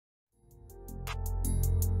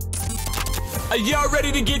Are y'all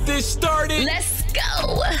ready to get this started? Let's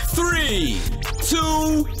go. 3, 2,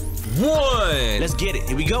 1. Let's get it.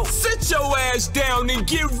 Here we go. Sit your ass down and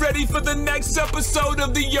get ready for the next episode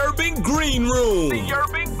of the Urban Green Room. The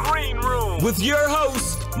Urban Green Room. With your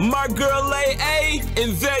hosts, my girl AA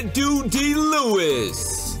and that dude D.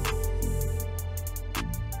 Lewis.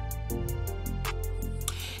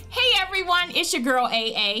 Hey everyone, it's your girl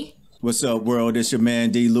AA. What's up, world? It's your man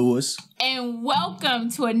D. Lewis. And welcome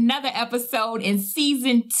to another episode in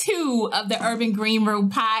season 2 of the Urban Green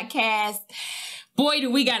Room podcast. Boy,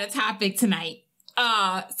 do we got a topic tonight.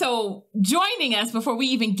 So joining us before we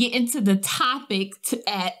even get into the topic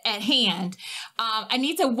at hand, I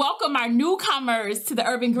need to welcome our newcomers to the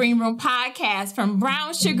Urban Green Room podcast from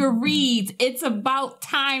Brown Sugar Reads. It's about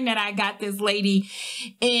time that I got this lady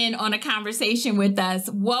in on a conversation with us.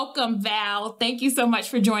 Welcome, Val. Thank you so much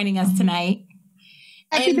for joining us tonight.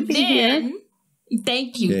 Happy to be here.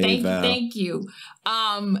 Thank you. Hey, Thank you.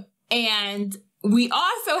 And we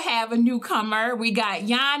also have a newcomer. We got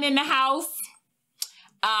Jan in the house,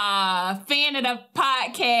 fan of the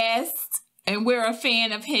podcast, and we're a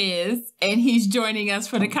fan of his, and he's joining us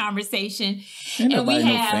for the conversation. Ain't and nobody no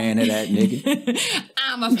fan of that nigga.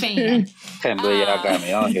 I'm a fan. Can't believe y'all got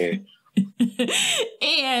me on here.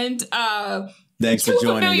 And Thanks for two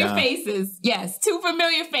joining, familiar y'all. faces. Yes, two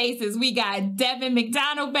familiar faces. We got Devin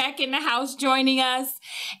McDonald back in the house joining us.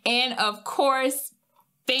 And of course,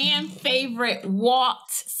 fan favorite Walt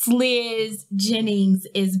Jennings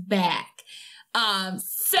is back.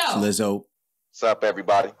 Lizzo. What's up,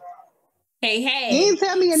 everybody? Hey. You didn't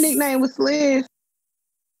tell me your nickname was Sliz.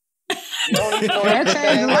 That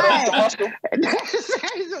changed a lot. That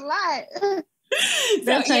changed a lot.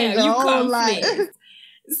 That changed a whole lot.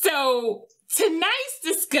 So tonight's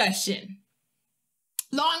discussion,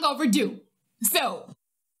 long overdue. So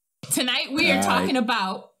tonight we are talking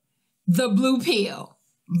about the blue pill,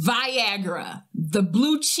 Viagra, the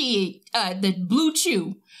bluechew,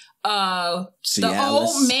 the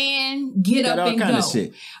old man get up and go.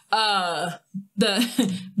 Shit.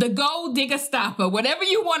 The gold digger stopper, whatever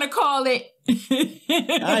you want to call it.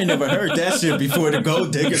 I ain't never heard that shit before. The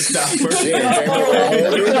gold digger stopper. What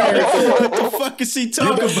the fuck is he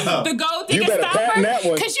talking about? The gold digger stopper?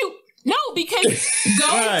 Because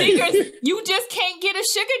gold diggers, you just can't get a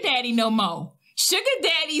sugar daddy no more. Sugar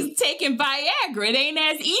daddy's taking Viagra. It ain't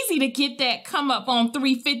as easy to get that come up on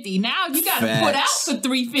 350. Now you got to put out for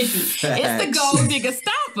 350. It's the gold digger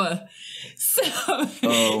stopper. So,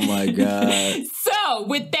 oh my God. So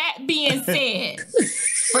with that being said,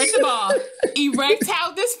 first of all,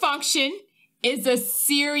 erectile dysfunction is a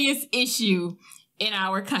serious issue in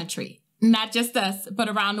our country. Not just us, but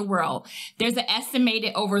around the world. There's an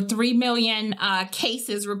estimated over 3 million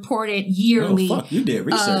cases reported yearly You did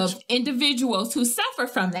research. of individuals who suffer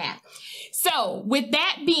from that. So with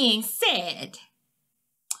that being said,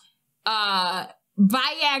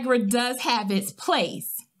 Viagra does have its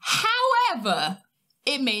place. However,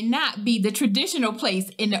 it may not be the traditional place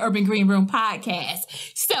in the Urban Green Room podcast.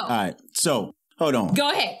 So, All right. So, hold on. Go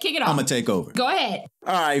ahead. Kick it off. I'm going to take over. Go ahead.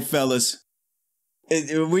 All right, fellas.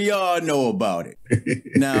 We all know about it.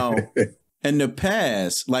 Now, in the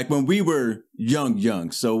past, like when we were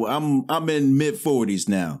young, so I'm in mid-40s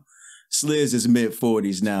now. Sliz is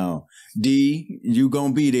mid-40s now. D, you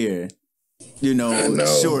gonna be there,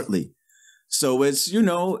 shortly. So it's,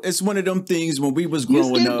 it's one of them things when we was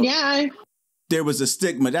growing up. Yeah. There was a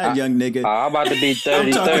stigma. That young nigga. I'm about to be 30.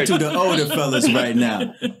 I'm talking to the older fellas right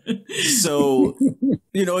now. So,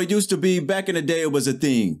 it used to be back in the day, it was a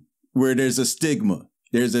thing where there's a stigma.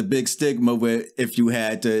 There's a big stigma where if you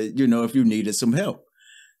had to, if you needed some help,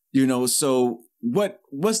 so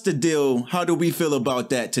what's the deal? How do we feel about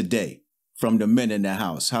that today from the men in the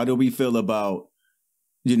house? How do we feel about,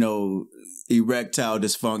 erectile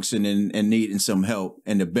dysfunction and needing some help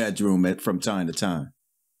in the bedroom from time to time?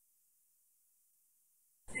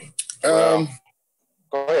 Go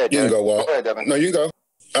ahead. You can go, Walt. Go ahead, Devin. No, you go.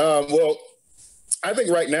 Well, I think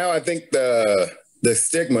right now, the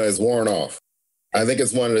stigma is worn off. I think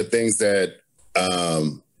it's one of the things that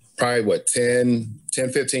probably 10,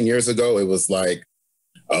 15 years ago, it was like,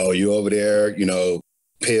 oh, you over there,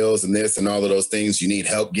 pills and this and all of those things. You need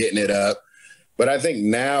help getting it up. But I think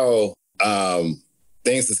now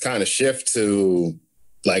things has kind of shift to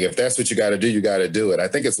like, if that's what you got to do, you got to do it. I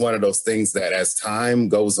think it's one of those things that as time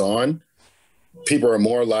goes on, people are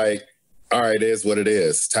more like, all right, it is what it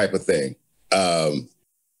is type of thing. For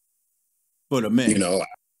the men.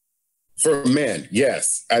 For men,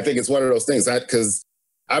 yes. I think it's one of those things because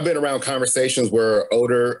I've been around conversations where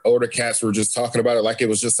older cats were just talking about it like it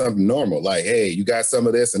was just something normal. Like, hey, you got some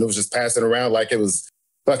of this, and it was just passing around like it was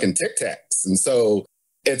fucking Tic Tacs. And so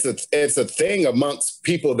it's a thing amongst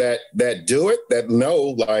people that do it, that know,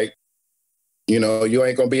 like, you know, you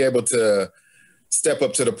ain't gonna be able to step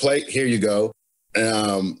up to the plate. Here you go.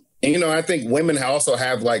 And, you know, I think women also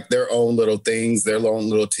have like their own little things, their own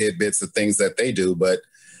little tidbits of things that they do, but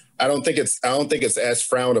I don't think it's as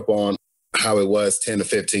frowned upon how it was 10 to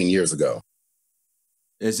 15 years ago.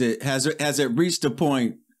 Has it reached a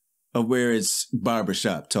point of where it's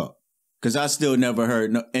barbershop talk? Because I still never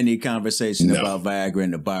heard any conversation about Viagra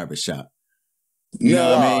in the barbershop. You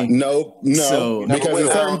know what I mean? No. So, because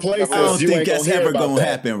in certain places, I don't think that's ever going to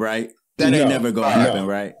happen, right? That ain't never going to happen,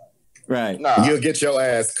 right? Right. Nah. You'll get your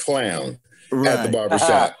ass clowned at the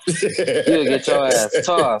barbershop. You'll get your ass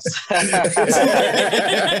tossed.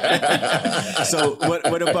 So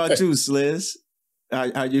what about you, Sliz?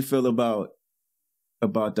 How you feel about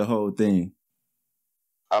the whole thing?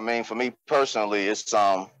 I mean, for me personally, it's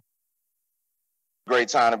great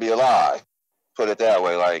time to be alive. Put it that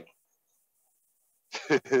way. Like,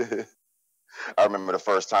 I remember the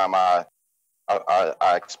first time I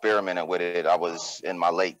experimented with it. I was in my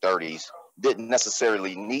late 30s. Didn't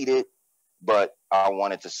necessarily need it, but I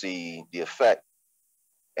wanted to see the effect.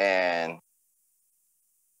 And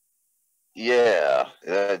yeah,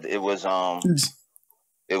 it was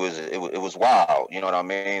wild. You know what I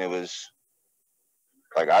mean? It was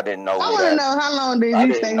like, I didn't know. I want to know, how long did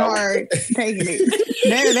you stay hard taking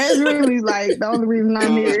it? That's really like the only reason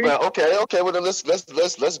I'm here. Okay. Well, then let's get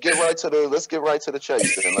right to the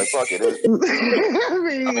chase. Then, like, fuck it.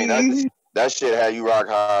 I mean, that shit had you rock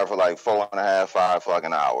hard for like 4.5, 5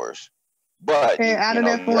 fucking hours. But out of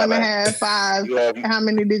that 4.5, 5, how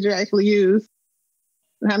many did you actually use?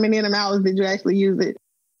 How many of them hours did you actually use it?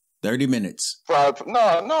 30 minutes. No.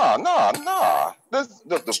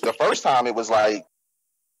 The first time it was like,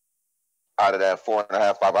 out of that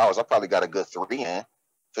 4.5, 5 hours, I probably got a good 3 in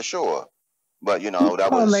for sure. But, you know,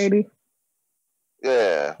 that was. Lady.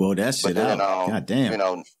 Yeah. Well, that shit out. God damn. You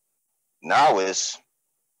know, now it's.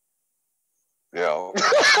 You know,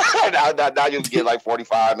 now you get like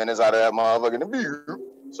 45 minutes out of that motherfucker in the mirror.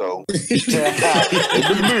 So. This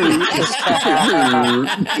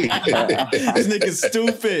nigga's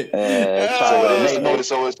stupid.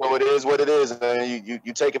 So it is what it is. And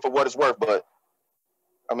you take it for what it's worth. But,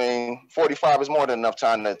 I mean, 45 is more than enough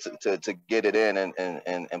time to get it in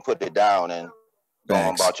and put it down and go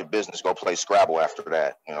on about your business. Go play Scrabble after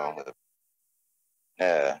that, you know.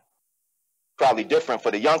 Yeah. Probably different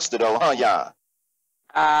for the youngster, though, huh, Jan?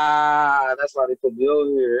 That's why they put me over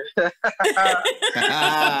here.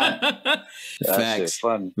 Facts.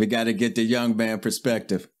 Fun. We got to get the young man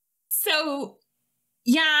perspective. So,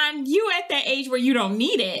 Jan, you at that age where you don't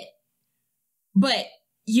need it, but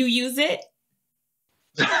you use it?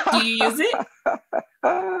 Do you use it?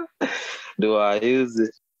 Do I use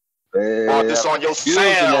it? Brought this on yourself.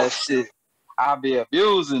 That shit. I be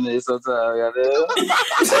abusing it sometimes.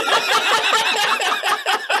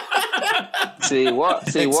 Walt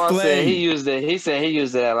said he used it. He said he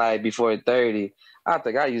used that like before 30. I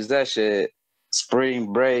think I used that shit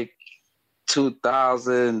spring break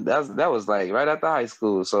 2000. That was like right after high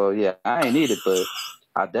school. So yeah, I ain't need it, but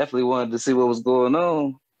I definitely wanted to see what was going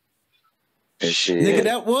on. And shit. Nigga,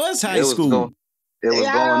 that was high school. It was going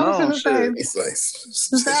on. Shit.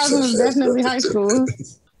 2000 was definitely high school.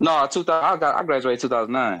 No, 2000. I graduated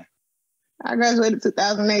 2009. I graduated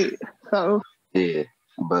 2008. So yeah,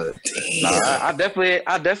 but no, I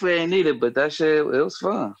definitely ain't need it. But that shit, it was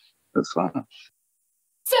fun. It was fun.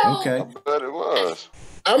 So okay, but it was.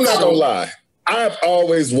 I'm not gonna lie. I've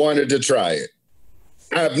always wanted to try it.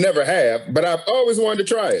 I've never have, but I've always wanted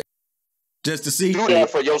to try it. Just to see. Do that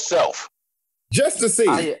for yourself. Just to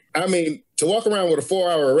see. I mean, to walk around with a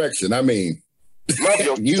 4-hour erection, I mean,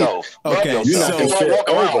 love yourself. Okay, so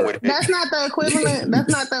that's not the equivalent. That's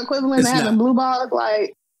not the equivalent to having blue balls.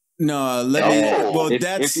 Like, no, well,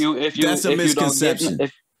 that's a misconception.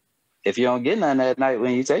 If you don't get none that night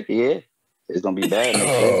when you take it, yeah, it's gonna be bad.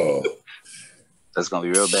 That's gonna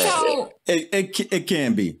be real bad. So, it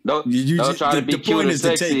can be. Don't try to be cute and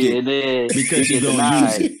sexy, and then because you don't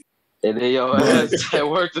use it. And then your ass at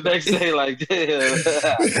work the next day like, damn.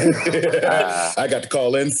 I got to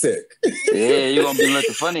call in sick. Yeah, you're going to be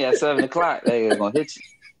looking funny at 7 o'clock. They're going to hit you.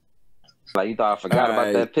 Like, you thought I forgot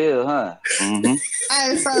about that pill, huh? Mm-hmm. All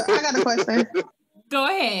right, so I got a question. Go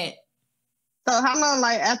ahead. So how long,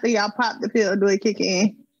 like, after y'all pop the pill, do it kick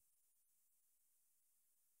in?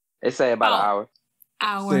 They say about an hour.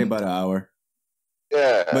 Say about an hour.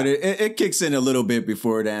 Yeah. But it kicks in a little bit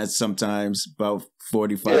before that sometimes, about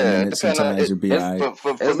 45 minutes. Sometimes you'll be all right.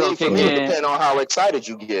 For me, it depends on how excited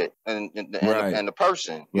you get and the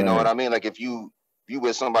person. You know what I mean? Like if you you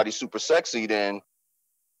with somebody super sexy, then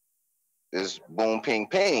it's boom, ping,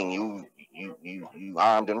 ping. You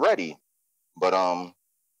armed and ready. But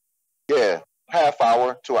yeah, half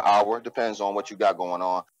hour to an hour depends on what you got going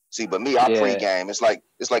on. See, but me, I pregame. It's like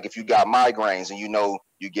if you got migraines and you know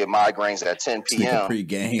you get migraines at 10 p.m.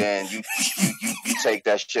 Then you take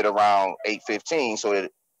that shit around 8:15 so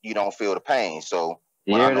that you don't feel the pain. So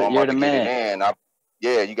when I know I'm about to get it in,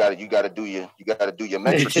 you gotta do your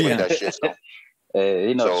metrics with that shit. So,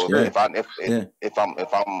 if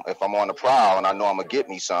I'm on the prowl and I know I'm gonna get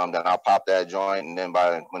me some, then I'll pop that joint, and then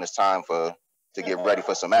when it's time to get ready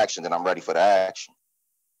for some action, then I'm ready for the action.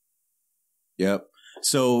 Yep.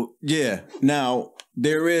 So yeah, now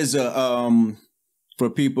there is for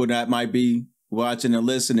people that might be watching and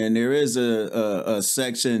listening, there is a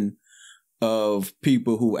section of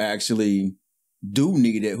people who actually do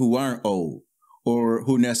need it, who aren't old or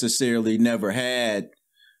who necessarily never had,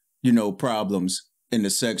 problems in the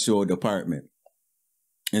sexual department.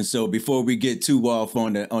 And so before we get too off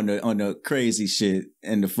on the crazy shit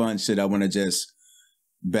and the fun shit, I want to just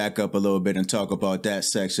back up a little bit and talk about that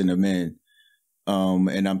section of men.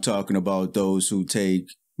 And I'm talking about those who take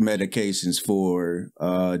medications for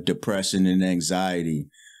depression and anxiety.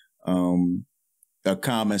 A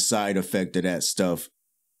common side effect of that stuff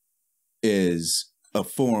is a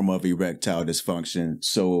form of erectile dysfunction.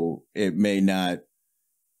 So it may not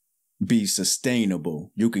be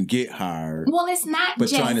sustainable. You can get hard. Well, it's not but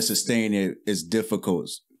trying to sustain it is difficult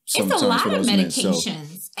sometimes. It's a lot for those of men,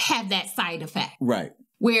 medications have that side effect. Right.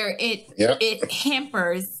 Where it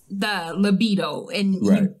hampers the libido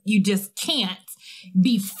and you just can't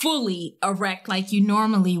be fully erect like you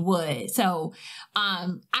normally would. So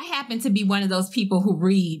I happen to be one of those people who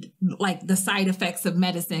read like the side effects of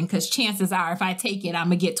medicine, because chances are if I take it, I'm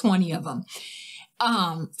going to get 20 of them.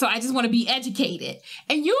 So I just want to be educated,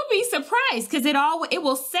 and you'll be surprised because it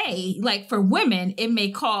will say, like, for women, it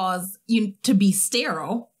may cause you to be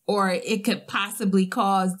sterile, or it could possibly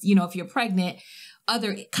cause, if you're pregnant,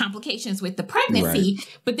 other complications with the pregnancy.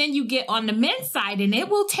 Right. But then you get on the men's side and it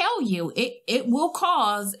will tell you it will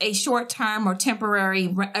cause a short-term or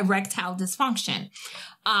temporary erectile dysfunction.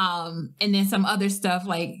 And then some other stuff,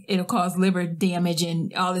 like it'll cause liver damage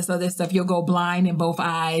and all this other stuff. You'll go blind in both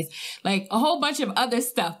eyes, like a whole bunch of other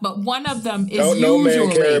stuff. But one of them is no man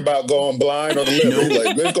care about going blind or the liver.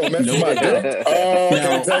 Like, this gonna mess my dick.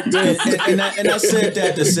 And I said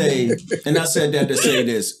that to say,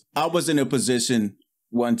 this. I was in a position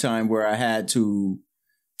one time where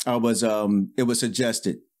it was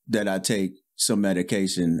suggested that I take some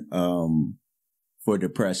medication for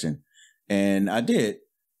depression, and I did.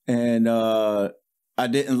 And I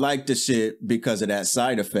didn't like the shit because of that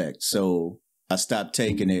side effect. So I stopped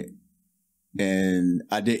taking it and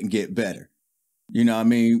I didn't get better. You know what I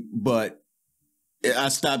mean? But I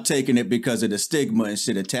stopped taking it because of the stigma and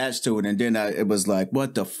shit attached to it. And then it was like,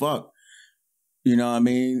 what the fuck? You know what I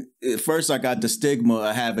mean? At first I got the stigma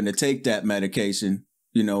of having to take that medication,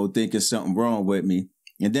 thinking something wrong with me.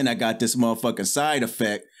 And then I got this motherfucking side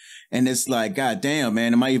effect. And it's like, God damn,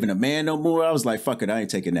 man, am I even a man no more? I was like, fuck it, I ain't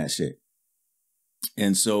taking that shit.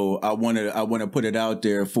 And so I want to put it out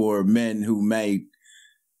there for men who may,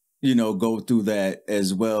 go through that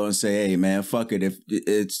as well and say, hey, man, fuck it. If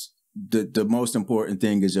it's the most important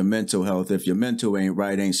thing is your mental health. If your mental ain't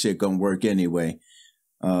right, ain't shit gonna work anyway.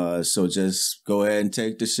 So just go ahead and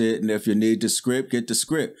take the shit. And if you need the script, get the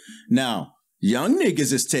script. Now, young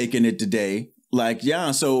niggas is taking it today. Like,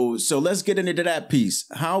 yeah, so let's get into that piece.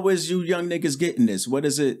 How is you young niggas getting this? What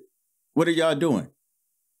is it? What are y'all doing?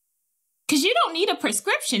 Because you don't need a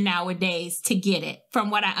prescription nowadays to get it, from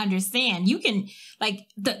what I understand. You can, like,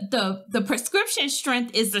 the prescription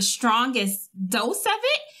strength is the strongest dose of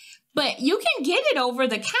it, but you can get it over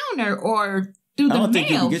the counter or through the mail. I don't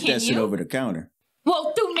think you can get that shit over the counter.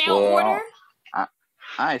 Well, through mail order?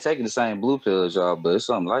 I ain't taking the same blue pills, y'all, but it's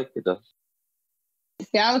something like it, though.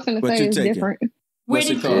 Yeah, I was going to say it's different. What is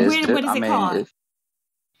it called?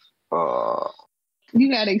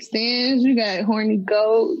 You got extends, you got horny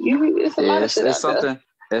goat. It's a lot of shit out there.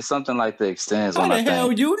 It's something like the extends. How the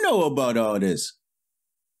hell you know about all this?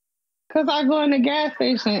 Because I go in the gas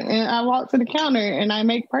station and I walk to the counter and I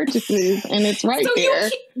make purchases and it's right there.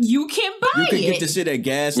 You can buy it. You can get the shit at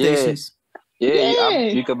gas stations? Yeah.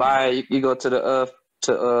 You can buy it. You go to the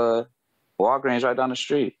Walgreens right down the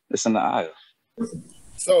street. It's in the aisle.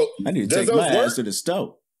 So I need to take my ass to the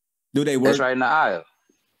store. Do they work? It's right in the aisle.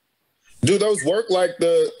 Do those work like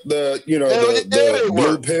the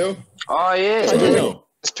blue pill? Oh yeah.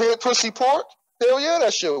 It's pig pussy pork. Hell yeah,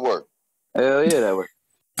 that shit work. Hell yeah, that work.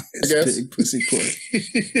 I guess. Big pussy court.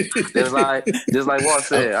 just like Walt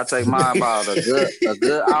said, I take mine about a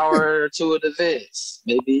good hour or two of the vids,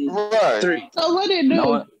 maybe 3. So what it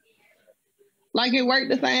do? Like it work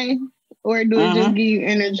the same, or do it just give you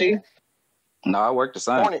energy? No, it worked the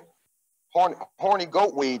same. Horny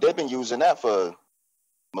goat weed. They've been using that for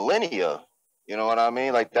millennia. You know what I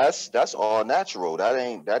mean? Like that's all natural. That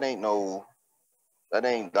ain't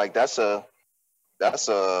like that's a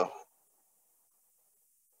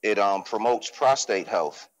it promotes prostate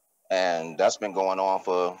health, and that's been going on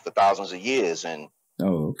for thousands of years. And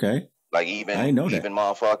okay, like even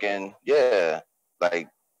motherfucking like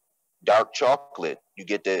dark chocolate. You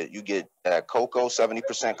get that cocoa,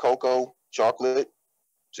 70% cocoa chocolate.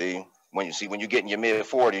 See, when you get in your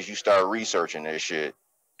mid-40s, you start researching this shit.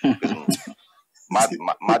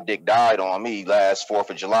 my dick died on me last 4th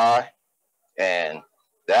of July, and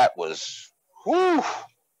that was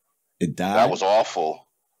it died. That was awful.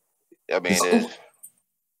 I mean,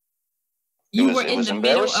 you were in the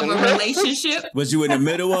middle of a relationship. Was you in the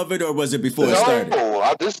middle of it, or was it before it started?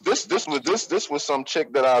 No, this was some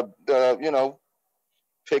chick that I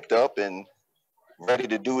picked up and ready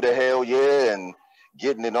to do the hell yeah and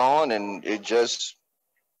getting it on, and it just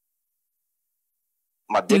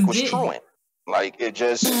my dick was truant. Like it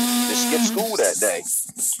skipped school that day.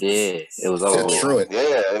 Yeah, it was over. Truant.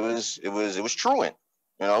 Yeah, it was truant.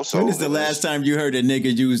 You know. So when is the last time you heard a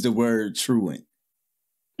nigga use the word truant?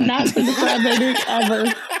 Not to describe their dick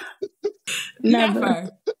ever.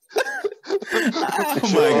 Never. Oh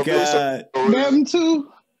my God. Them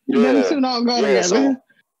two don't go together. So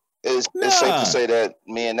it's safe to say that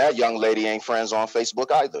me and that young lady ain't friends on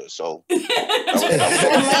Facebook either. So is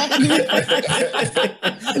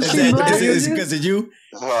it because of you?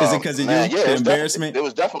 Is it because of you? Yeah, the embarrassment? It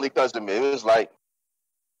was definitely because of me. It was like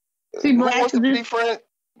she blasted to be friend.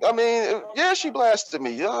 I mean, yeah, she blasted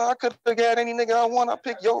me. I could have had any nigga I want. I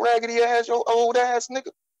picked your raggedy ass, your old ass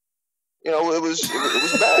nigga. You know, it was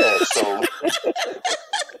bad. So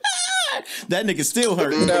that nigga still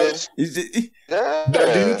hurt.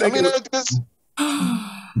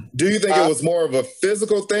 Do you think it was more of a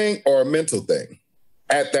physical thing or a mental thing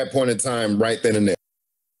at that point in time, right then and there?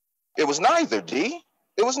 It was neither, D.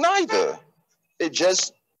 It was neither. It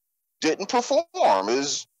just didn't perform. It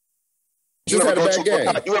was just had a bad game.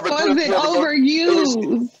 Was it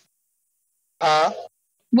overused?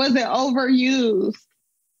 Was it overused?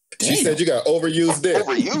 She said you got overused dick.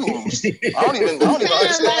 Overused? I don't even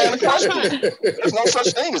understand the question. There's no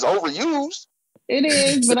such thing as overused. It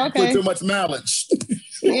is, but okay. With too much mileage.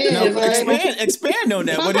 Yeah, no, expand on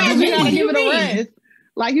that. Sometimes what do you mean? You gotta give it a rest.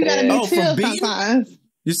 Like you gotta be chill sometimes.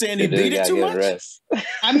 You saying he beat it too much? Rest.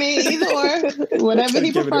 I mean, either or, whatever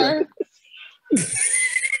he prefers.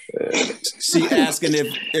 She asking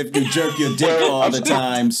if you jerk your dick all the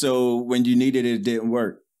time, so when you needed it, it didn't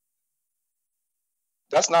work.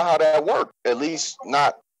 That's not how that worked. At least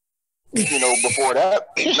not, before that.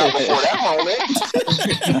 Not before that moment.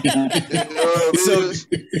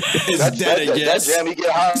 That jammy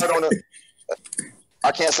get hard on the.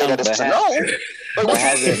 I can't say that it's a no. But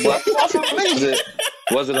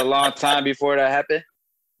was it a long time before that happened?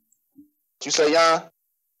 What you say, Jan?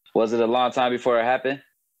 Was it a long time before it happened?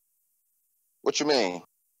 What you mean?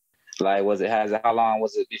 Like, how long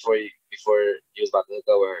was it before you was about to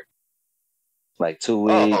go with her? Like 2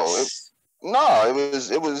 weeks?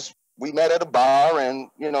 It was. We met at a bar and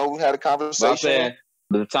we had a conversation.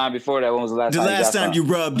 The time before that, when was the last time? The last time you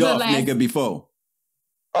rubbed off, nigga, before.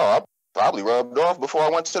 Oh, I probably rubbed off before I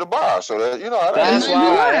went to the bar. So that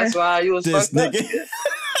that's why you was this fucked nigga. up.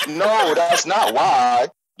 No, that's not why.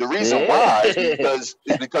 The reason why is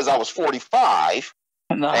because I was 45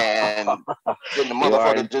 and then the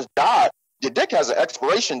motherfucker just died. Your dick has an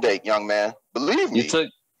expiration date, young man. Believe me.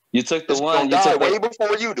 You took the one. You took way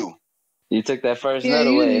before you do. You took that first nut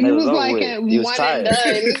away, and it was over like with. You was tired.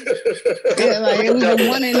 Yeah, like it was a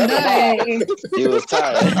one and done. You was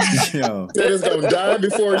tired. Yo. It was gonna die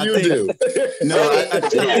before you do. No, I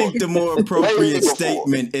think the more appropriate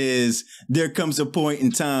statement is there comes a point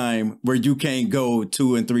in time where you can't go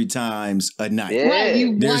 2 and 3 times a night. Yeah.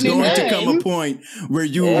 Right, There's going to come a point where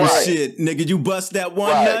you shit, nigga, you bust that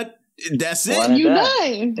one nut. That's it. You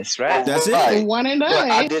done. That's right. That's it. Right. One and done.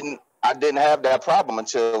 But I didn't have that problem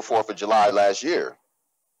until 4th of July last year.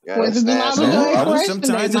 You understand?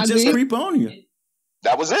 Sometimes it just creep on you.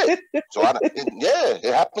 That was it. So it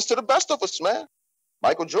happens to the best of us, man.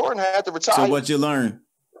 Michael Jordan had to retire. So what you learn?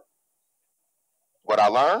 What I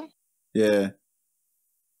learned? Yeah.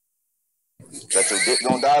 that your dick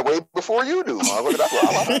gonna die way before you do, motherfucker. That's what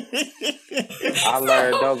I learned. I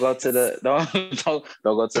learned don't go to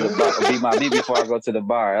the bar. Beat my meat before I go to the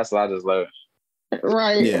bar. That's what I just learned.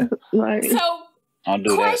 Right. Yeah. Like, So, Don't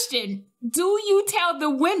do question: do you tell the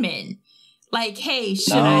women, like, hey,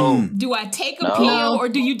 do I take a No. pill or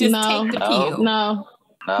do you just take the pill? no.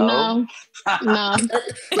 No. No. No. I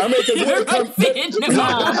mean, because when it comes No. to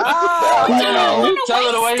You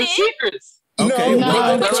tell her away your secrets. Okay, No.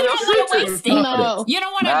 why? But you don't want to waste it. No. You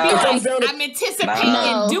don't want to be like, I'm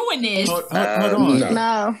anticipating doing this. Hold on.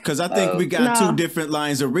 No. Because I think we got two different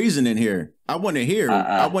lines of reasoning here. I want to hear.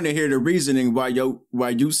 I want to hear the reasoning why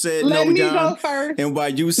you said Let no, me John, go first. and why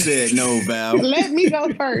you said no, Val. Let me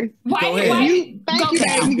go first. Go ahead. Thank you,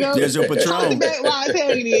 baby. Go. There's your Patron. While I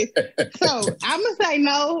tell you this. So I'm gonna say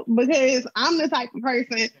no because I'm the type of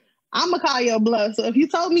person I'm gonna call your bluff. So if you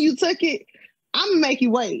told me you took it, I'm gonna make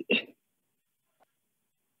you wait.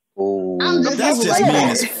 That's just mean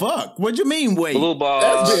as fuck. What you mean, wait? Blue ball.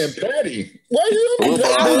 that's being petty. Why you I'm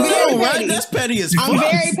very right? petty. That's petty as fuck. I'm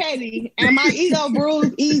very petty, and my ego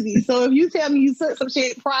bruised easy. So if you tell me you took some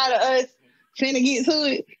shit prior to us finna get to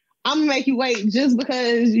it, I'm gonna make you wait just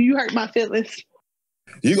because you hurt my feelings.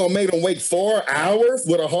 You gonna make them wait 4 hours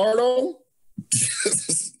with a hard on?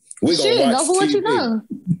 We gonna Shit, watch go for what TV. you know.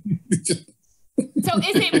 So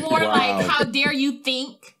is it more like, how dare you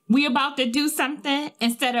think we about to do something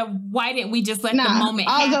instead of why didn't we just let the moment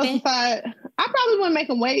happen? I probably wouldn't make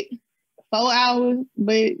them wait 4 hours,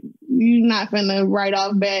 but you're not finna right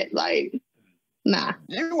off bat like, nah.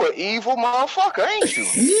 You an evil motherfucker, ain't you?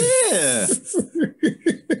 Yeah.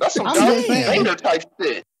 That's some I'm Darth just saying. Vader type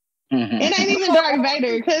shit. It ain't even Darth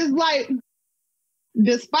Vader, because like,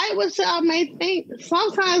 despite what y'all may think,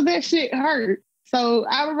 sometimes that shit hurt. So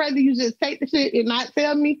I would rather you just take the shit and not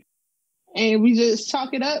tell me, and we just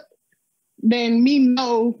chalk it up, than me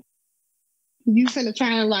know you finna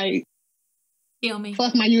try and like Kill me.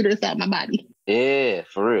 fuck my uterus out my body. Yeah,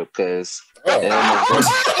 for real. Cause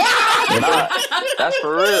that's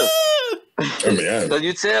for real. Cause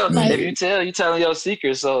you telling your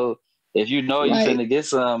secret. So if you know you finna get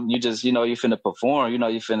some, you just you finna perform. You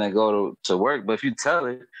finna go to work. But if you tell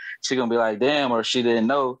her, she gonna be like, damn, or she didn't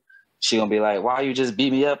know. She gonna be like, why you just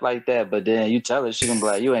beat me up like that? But then you tell her, she gonna be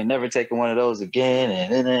like, you ain't never taking one of those again.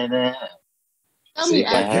 And Tell me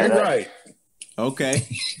after. You're right. Okay.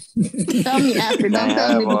 Tell me after. Don't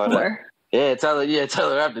tell me before. Yeah, tell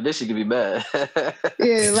her after. This she could be bad.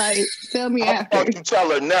 Yeah, like tell me How after. about you tell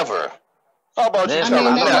her never? How about you Never. tell her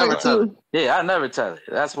I never? never tell her. Yeah, I never tell her.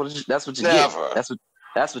 That's what you Never. get.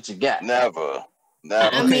 That's what you got. Never.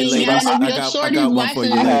 I mean, ladies, if I your got shorty's one for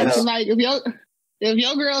you, watching this, ladies. like if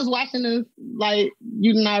your girl's watching this, like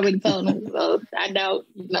you done already told them. So I doubt,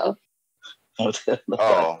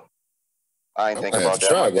 Oh, I ain't think about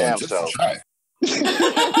that. My damn self. You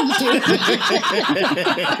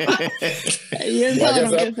told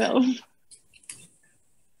them yourself.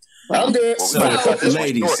 I'm good. So,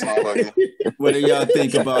 ladies, what do y'all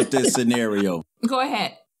think about this scenario? Go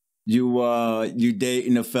ahead. You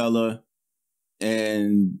dating a fella,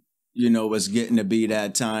 and it's getting to be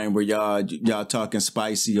that time where y'all talking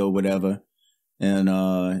spicy or whatever, and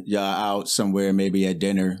y'all out somewhere, maybe at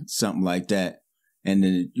dinner, something like that, and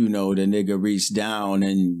then the nigga reached down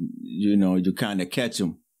and you kind of catch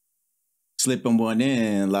him slipping one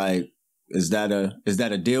in. Like, is that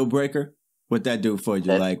a deal breaker? What that do for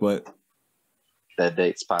you? Like what? That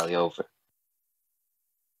date's probably over.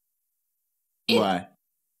 Why?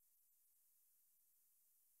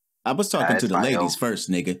 I was talking to the ladies first,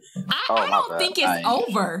 nigga. I don't think it's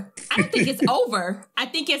over. I don't think it's over. I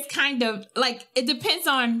think it's kind of like, it depends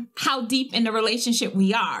on how deep in the relationship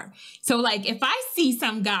we are. So like, if I see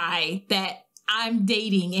some guy that I'm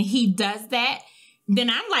dating and he does that, then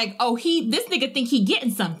I'm like, oh, this nigga think he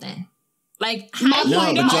getting something. Like, how but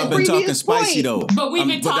y'all been talking spicy though. But we've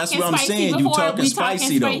been talking that's what I'm spicy saying. before. You talking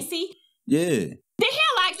spicy though. Yeah. The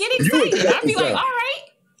hell, I get excited. I'd be like, all right,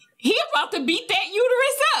 he about to beat that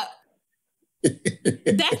uterus up.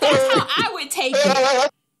 That's how I would take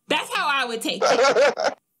it. That's how I would take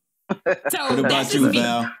it. So what about you,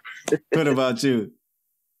 Val? What about you?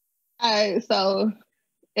 All right, so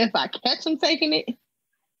if I catch him taking it,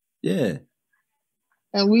 yeah,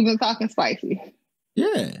 and we've been talking spicy,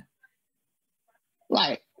 yeah,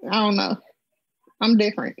 like I don't know, I'm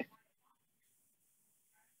different.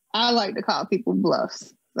 I like to call people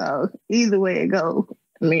bluffs. So either way it goes,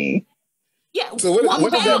 I mean, Yeah. So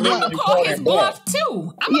what does that mean? I'm gonna call his bluff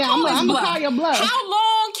too. I'm gonna call your bluff. How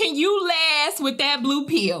long can you last with that blue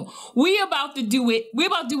pill? We about to do it. We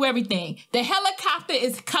about to do everything. The helicopter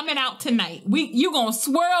is coming out tonight. You gonna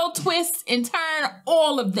swirl, twist, and turn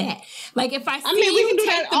all of that. Like if I see you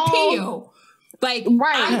take the pill, like I'm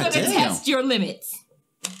gonna test your limits.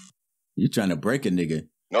 You trying to break a nigga?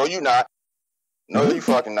 No, you not. No, you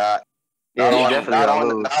fucking not. Yeah, not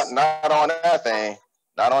on that thing.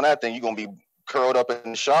 Not on that thing. You're going to be curled up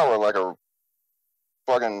in the shower like a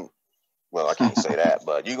fucking, well, I can't say that,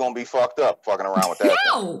 but you're going to be fucked up fucking around with that.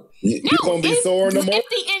 No. You're going to be sore in the morning. If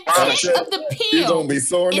the intent of the pill you're going to be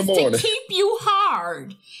sore in the morning. to keep you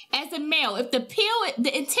hard as a male, if the intent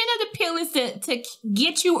of the pill is to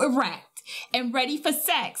get you erect and ready for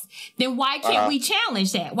sex, then why can't we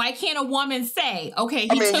challenge that? Why can't a woman say, okay,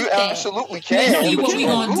 took you that. Absolutely can. Let's see what we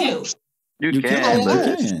going to do. You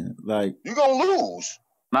can. Like, you're going to lose.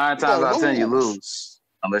 9 times out of 10 you lose.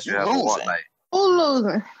 Unless you have a one night. Who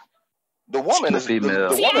losing? The woman is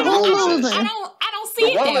female. The woman loses. I don't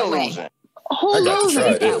see it that way. Who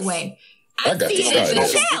losing that way? I got to try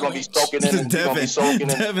this. You're going to be soaking in.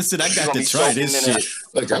 Devin said, I got to try this shit.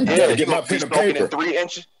 Look, I'm going to get my pen and paper. 3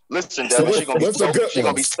 inches. Listen, Devin, she's going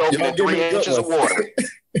to be soaking in 3 inches of water.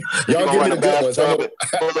 Y'all give me the good ones.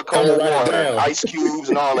 Full of cold water, ice cubes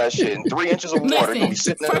and all that shit. And 3 inches of water. You're going to be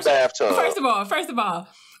sitting in the bathtub. First of all,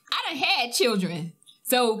 I done had children.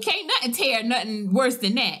 So can't nothing tear nothing worse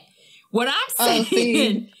than that. What I'm saying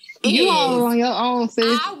is, you all on your own, sis.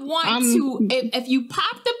 I want to, if you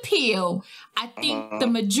pop the pill, I think the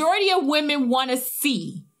majority of women want to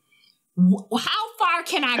see, how far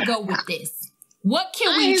can I go with this? What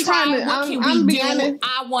can we try? What can we do? Honest.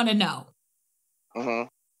 I want to know.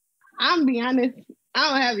 I'm be honest. I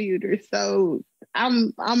don't have a uterus, so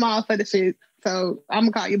I'm all for the shit. So I'm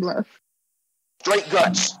gonna call you bluff. Straight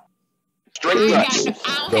guts. Straight guts.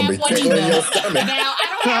 I don't have one either. Now I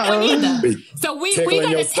don't have one either. So we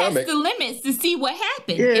gotta test the limits to see what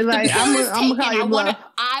happens. Yeah, if like I'm gonna call you bluff.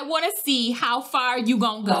 I want to see how far you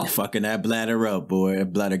gonna go. Fucking that bladder up, boy.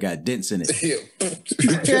 That bladder got dents in it. You be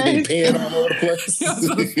peeing all over the place.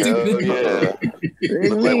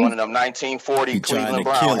 Look like one of them 1940 Cleveland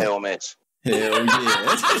Brown helmets. Hell yeah.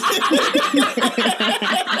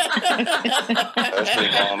 That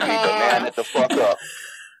shit gonna be banana the fuck up.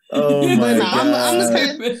 Oh my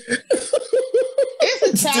God. It's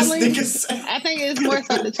a challenge. I think it's more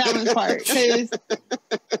so the challenge part. Because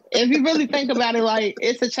if you really think about it, like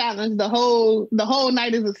it's a challenge. The whole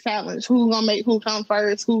night is a challenge. Who's gonna make who come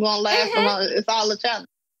first? Who's gonna last? It's all a challenge.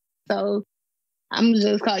 So I'm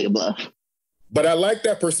just call you bluff. But I like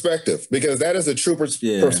that perspective because that is a true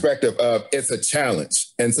perspective of it's a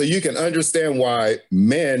challenge. And so you can understand why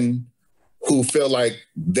men who feel like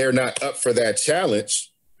they're not up for that challenge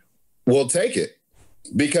will take it,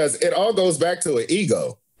 because it all goes back to an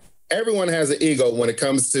ego. Everyone has an ego when it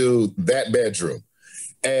comes to that bedroom.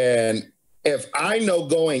 And if I know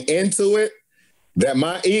going into it that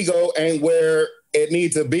my ego ain't where it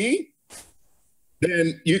needs to be,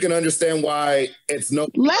 then you can understand why it's no.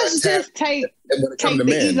 Let's just take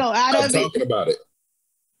the ego out of it. Talking about it.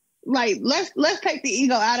 Like let's take the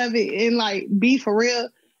ego out of it and like be for real.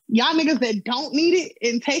 Y'all niggas that don't need it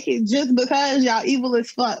and take it just because y'all evil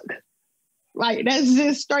as fuck. Like that's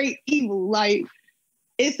just straight evil. Like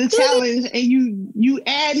it's a challenge and you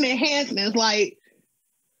add enhancements. Like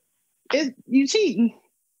you cheating.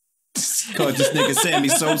 Called this nigga Sammy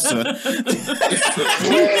Sosa.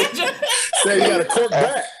 Say you got a cork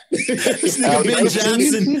back. This nigga Ben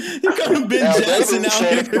Johnson. You got Ben Johnson out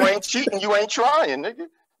here. If you ain't cheating, you ain't trying, nigga.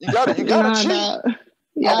 You gotta cheat.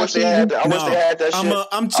 I wish they had that shit.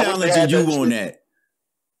 I'm challenging you on that.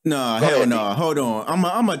 No, hell no. Hold on. I'm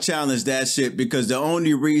gonna challenge that shit because the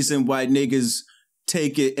only reason why niggas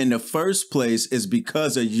take it in the first place is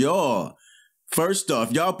because of y'all. First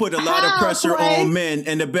off, y'all put a lot of pressure on men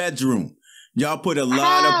in the bedroom. Y'all put a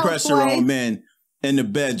lot of pressure on men in the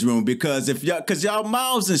bedroom because y'all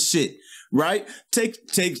mouths and shit, right? Take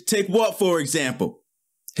Walt for example.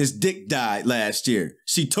 His dick died last year.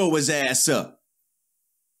 She tore his ass up.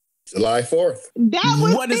 July 4th.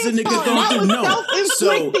 What is a nigga gonna do? No.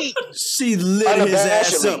 So she lit his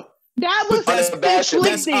ass up.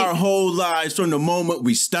 That's our whole lives from the moment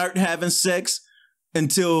we start having sex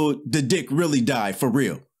until the dick really died for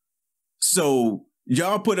real. So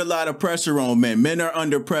y'all put a lot of pressure on men. Men are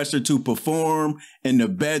under pressure to perform in the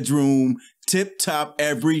bedroom tip top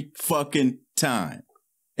every fucking time.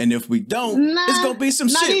 And if we don't, it's going to be some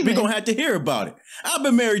shit. We're going to have to hear about it. I've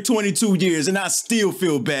been married 22 years and I still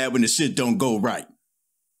feel bad when the shit don't go right.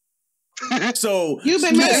 So you've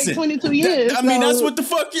been married 22 years. I mean, that's what the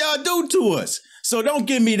fuck y'all do to us. So don't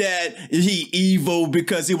give me that he evil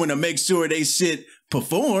because he want to make sure they shit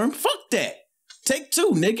perform. Fuck that. Take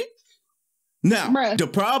two, nigga. Now, bruh, the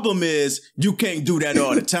problem is you can't do that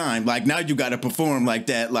all the time. Like, now you got to perform like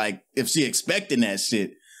that. Like, if she expecting that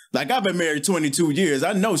shit. Like, I've been married 22 years.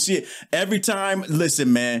 I know shit. Every time,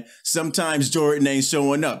 listen, man, sometimes Jordan ain't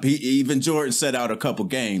showing up. Even Jordan set out a couple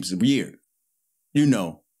games a year. You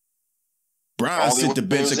know. Brian sit the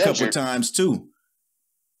bench a couple times, too.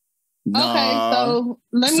 Okay, so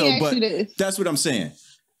let me ask you this. That's what I'm saying.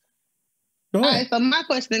 All right, so my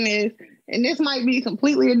question is, and this might be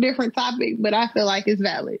completely a different topic, but I feel like it's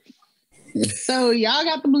valid. So y'all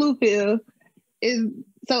got the blue pill.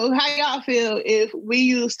 So how y'all feel if we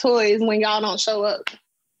use toys when y'all don't show up?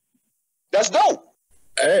 That's dope.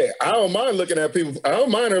 Hey, I don't mind looking at people. I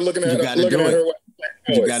don't mind her looking at her. You gotta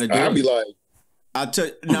do it. I'd be like, I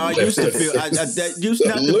used to feel that used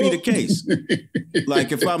not to be the case.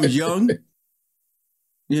 Like if I'm young,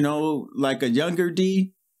 you know, like a younger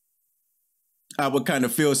D, I would kind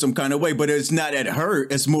of feel some kind of way, but it's not at her.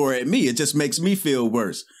 It's more at me. It just makes me feel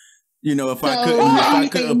worse. You know, if I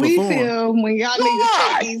couldn't we perform. Feel when y'all need to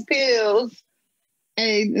take these pills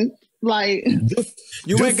and like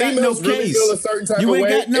you ain't got no case. You ain't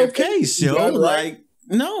got no case, yo. Like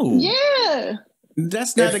no. Yeah.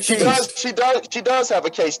 That's not a case. She does have a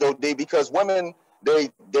case though, D, because women they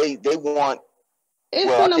want. It's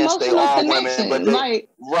an emotional connection, women,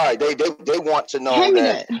 but they want to know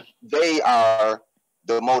that they are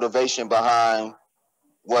the motivation behind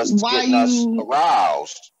what's getting us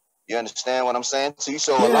aroused. You understand what I'm saying?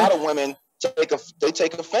 So a lot of women take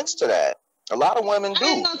offense to that. A lot of women do. I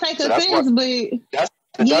ain't gonna take offense, but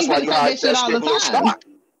that's why you hide that shit in your sock.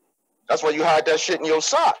 That's why you hide that shit in your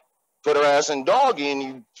sock. Put her ass in doggy and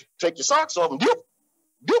you take your socks off and doop,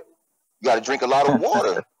 doop. You got to drink a lot of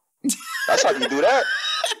water. That's how you do that.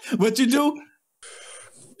 What you do?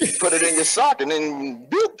 Put it in your sock and then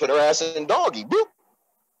doop, put her ass in doggy. Doop.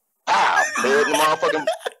 Ow.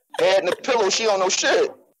 Head in the pillow. She don't know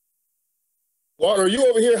shit. Water, are you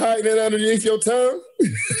over here hiding it underneath your tongue?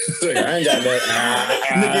 I ain't got that.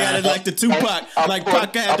 Nigga had it like the Tupac, like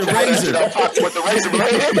Pac had the razor. With the razor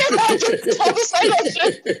blade.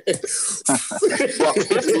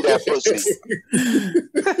 That pussy.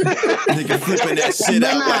 Nigga flipping that shit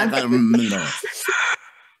out like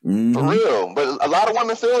For real. But a lot of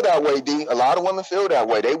women feel that way, D. A lot of women feel that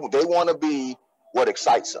way. They want to be what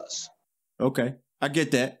excites us. Okay. I get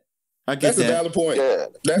that. That's a valid point. Yeah.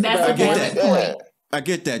 That's a valid point. Yeah. I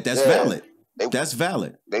get that. That's valid. That's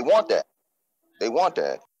valid. They want that. They want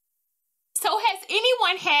that. So has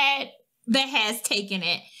anyone that has taken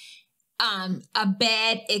it a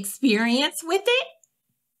bad experience with it?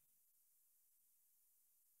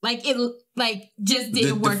 Like it just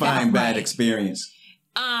didn't work out. Define bad experience.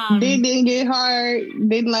 Didn't get hard,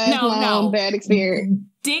 didn't last long, bad experience.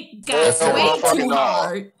 Dick got way too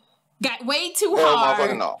hard. Got way too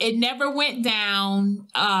hard. It never went down.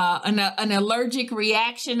 An allergic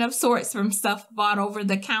reaction of sorts from stuff bought over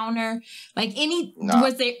the counter. Like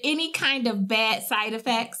was there any kind of bad side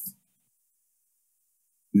effects?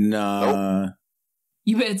 Nah. Nope.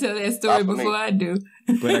 You better tell that story before I do.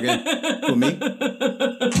 But for me?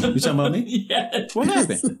 You talking about me? Yeah. What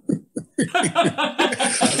happened?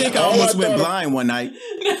 I think I almost went blind one night.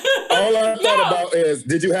 All I thought about is,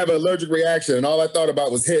 did you have an allergic reaction? And all I thought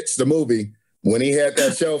about was Hitch, the movie, when he had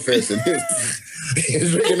that shellfish and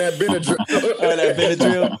he's drinking that Benadryl. Oh, that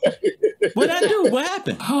Benadryl? What'd I do? What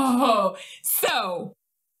happened? Oh, so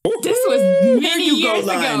this was many years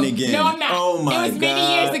ago. Again. No, I'm not. Oh my God. It was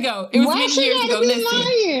many years ago. It was many years ago.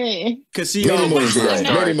 Listen. Because she always lying.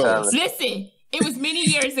 Listen, it was many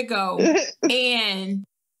years ago. And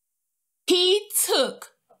he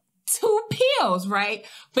took 2 pills, right?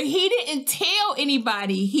 But he didn't tell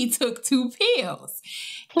anybody he took 2 pills.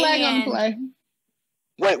 Play on play.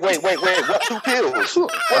 Wait. What 2 pills?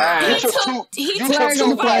 He took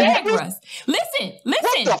 2 Viagras. Listen. Wait a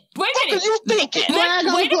minute. You thinking?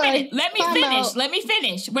 Wait a minute. Let me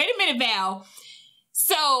finish. Wait a minute, Val.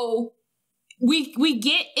 So we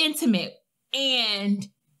get intimate and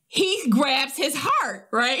he grabs his heart,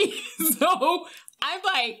 right? So I'm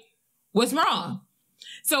like, what's wrong?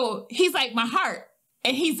 So he's like, my heart.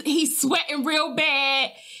 And he's sweating real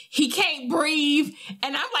bad. He can't breathe.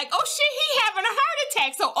 And I'm like, oh shit, he having a heart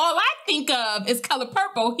attack. So all I think of is Color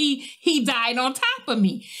Purple. He died on top of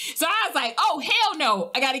me. So I was like, oh hell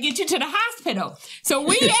no, I got to get you to the hospital. So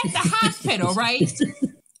we at the hospital, right?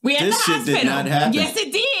 We at the hospital. Shit did not happen. Yes,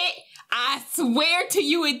 it did. I swear to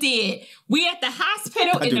you it did. We at the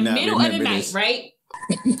hospital in the middle of the night, right?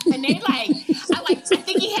 And they I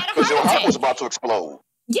think he had a Because your heart heart attack. was about to explode.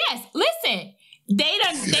 Yes, listen. They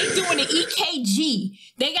doing an EKG.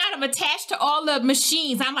 They got him attached to all the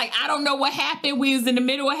machines. I'm like, I don't know what happened. We was in the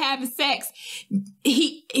middle of having sex.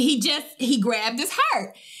 He grabbed his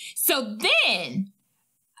heart. So then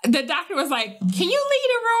the doctor was like, can you leave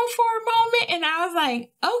the room for a moment? And I was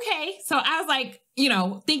like, okay. So I was like,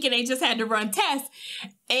 thinking they just had to run tests.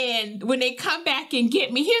 And when they come back and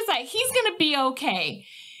get me, he was like, he's going to be okay.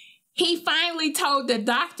 He finally told the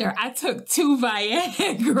doctor, I took 2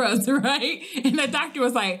 Viagras, right? And the doctor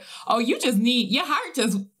was like, oh, your heart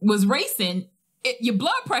just was racing. Your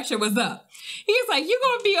blood pressure was up. He was like, you're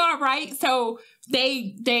going to be all right. So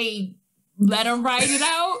they let him write it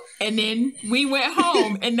out. And then we went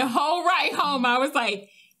home. And the whole ride home, I was like,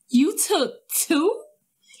 you took 2?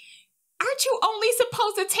 Aren't you only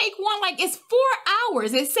supposed to take 1? Like, it's 4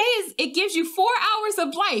 hours. It says it gives you 4 hours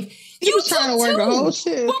of life. You was trying to work 2. a whole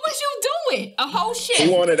shift. What was you doing? A whole shift. He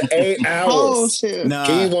wanted 8 hours. Whole shift. Nah.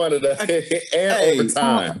 He wanted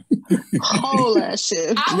overtime. Whole ass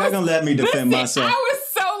shift. You're not gonna let me defend myself.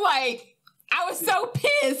 I was so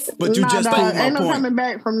pissed. But you just proved my ain't no point. coming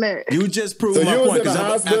back from that. You just proved So my you was point. in the Because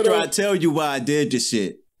hospital? after I tell you why I did this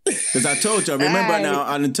shit. Because I told y'all, remember now,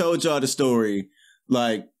 I done told y'all the story.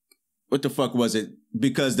 Like, what the fuck was it?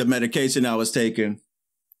 Because the medication I was taking,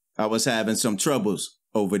 I was having some troubles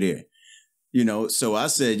over there. So I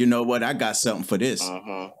said, you know what? I got something for this.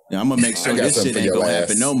 I'm going to make sure this shit ain't going to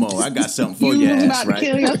happen no more. I got something for your ass, about right? to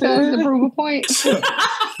kill yourself to prove a point.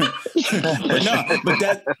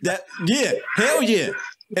 Yeah, hell yeah.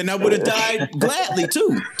 And I would have died gladly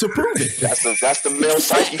too, to prove it. That's the male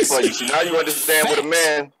psyche for you. So now you understand what a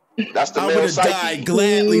man, that's the I male would have psyche. died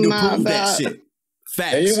gladly to prove that God. shit.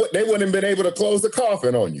 Facts. And they wouldn't have been able to close the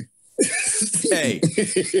coffin on you. Hey,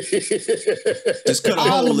 just cut a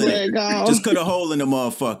hole in it. Gone. Just cut a hole in the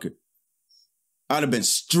motherfucker. I'd have been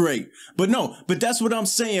straight. But that's what I'm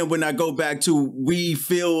saying when I go back to we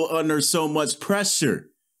feel under so much pressure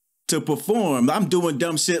to perform. I'm doing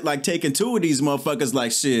dumb shit like taking 2 of these motherfuckers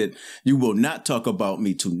like, shit, you will not talk about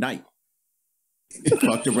me tonight.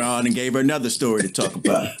 Fucked around and gave her another story to talk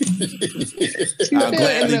about. I'll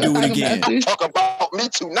gladly do it again. Talk about me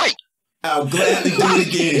tonight. I'll gladly do it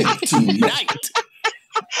again tonight.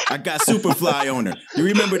 I got Superfly on her. You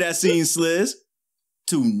remember that scene, Sliz?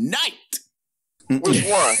 Tonight. Which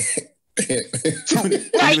one?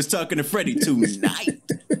 He was talking to Freddie tonight.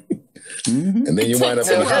 And then you wind up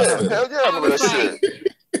in the hospital. Hell yeah, I remember that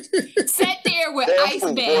shit. Sat there with Damn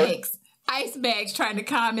fool, ice bags trying to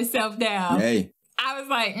calm himself down. Hey. I was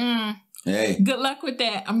like, Hey. good luck with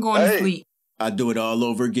that. I'm going to sleep. I do it all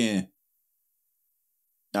over again.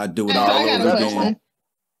 I do it Hey, all I got a over question. again.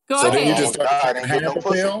 Go So ahead. then you just God, start ain't half get no a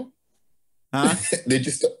pussy. pill? Huh? Did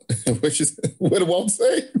you start, what did Walt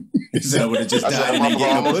say? So I would have just I died said, and didn't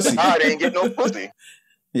get no pussy. I didn't get no pussy.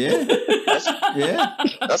 Yeah. Yeah.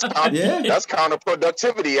 That's Yeah.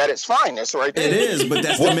 counterproductivity at its finest, right there. It is, but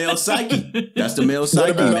that's the male psyche. That's the male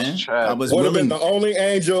psyche, about- man. I was Would have willing. been the only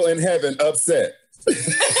angel in heaven upset.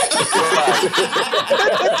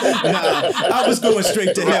 Nah, I was going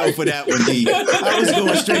straight to hell for that one, D. I was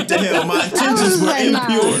going straight to hell. My intentions were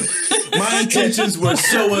impure. My intentions were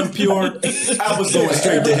so impure. I was going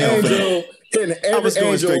straight to hell for that. Hitting I was every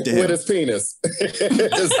going angel straight to hell. with his penis.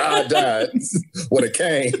 That's how I died. With a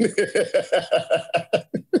cane.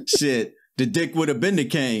 Shit, the dick would have been the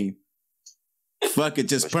cane. Fuck it,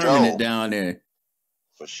 just For permanent sure. down there.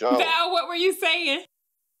 For sure. Val, what were you saying?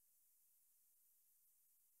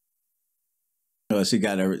 Oh, she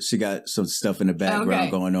got some stuff in the background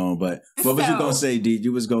Okay. going on. But what was you So- gonna say, D?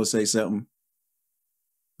 You was gonna say something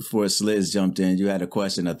before Sliz jumped in. You had a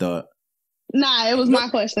question, I thought. Nah, it was my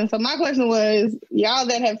question. So my question was, y'all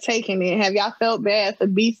that have taken it, have y'all felt bad for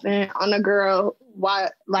beasting on a girl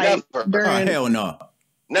while, like, Never. Oh, during? hell no.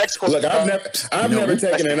 Next question. Look, I've never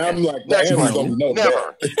taken it. And I'm like, the Next answer's one. gonna be no.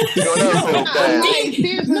 Never. You'll never feel bad. Like,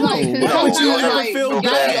 seriously, No. like, Why would you No, ever like, feel y'all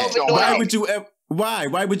bad? overdoing Why it. would you ever? Why?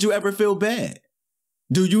 Why would you ever feel bad?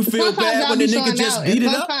 Do you feel Sometimes bad y'all when the be nigga showing just out, beat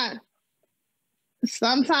and it up?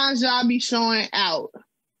 sometimes y'all be showing out.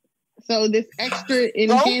 So this extra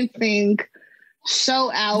enhancing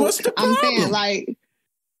show out. What's the I'm saying, problem? like,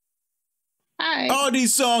 all right. All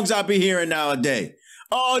these songs I be hearing nowadays.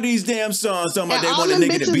 All these damn songs talking about And they all want a them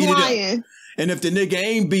nigga to bitches beat it up. lying. And if the nigga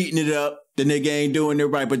ain't beating it up, the nigga ain't doing it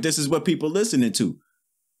right. But this is what people listening to,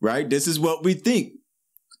 right? This is what we think.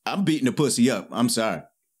 I'm beating the pussy up. I'm sorry.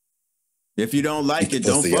 If you don't like it,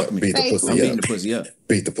 don't fuck me. Beat the I'm pussy beating up. the pussy up.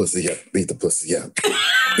 Beat the pussy up. Beat the pussy up.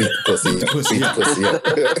 Beat the pussy up. Beat the pussy up.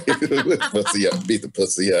 Beat the pussy up. Beat the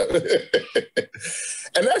pussy up.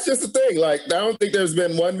 And that's just the thing. Like, I don't think there's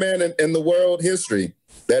been one man in the world history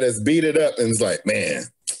that has beat it up and is like, man,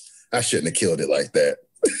 I shouldn't have killed it like that.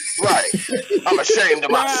 Right. I'm ashamed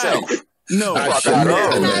of myself. No, I'm not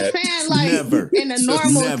saying like in a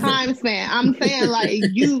normal time span. I'm saying like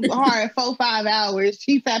you hard 4-5 hours.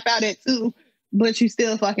 She tap out at 2, but you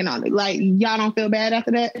still fucking on it. Like y'all don't feel bad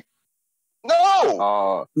after that?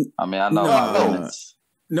 No. I mean, I know my limits.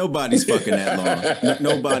 Nobody's fucking that long.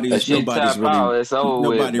 Nobody's really. It's over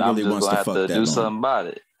nobody with. really wants to fuck that long. Do something about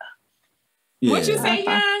it. Yeah. What you say,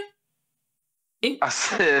 Jan? I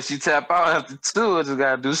said she tap out after 2. I just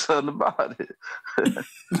gotta do something about it.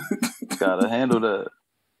 Gotta handle that.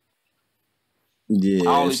 Yeah,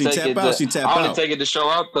 I only she tap out. I only take it to show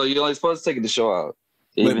out though. You're only supposed to take it to show out.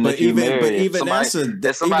 Even if you're married.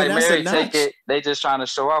 If somebody married, take it. They just trying to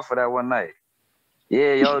show out for that one night.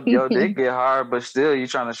 Yeah, yo, they get hard, but still, you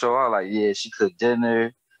trying to show out. Like, yeah, she cooked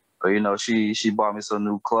dinner, or you know, she bought me some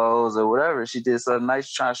new clothes or whatever. She did something nice,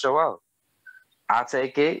 trying to show out. I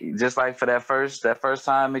take it just like for that first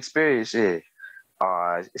time experience. Yeah,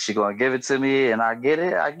 she gonna give it to me, and I get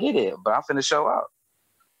it. But I'm finna show out.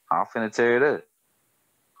 I'm finna tear it up.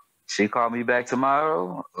 She called me back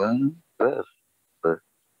tomorrow. But at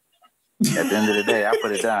the end of the day, I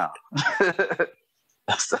put it down.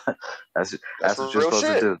 That's what you're supposed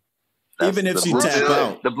to do. Even if she tap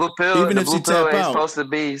out, the blue pill, even if she tap out, supposed to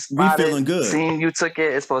be spotted. We feeling good. Seeing you took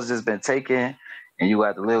it, it's supposed to just been taken, and you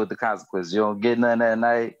have to live with the consequences. You don't get nothing that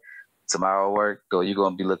night. Tomorrow work, or you're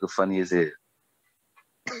gonna be looking funny as hell.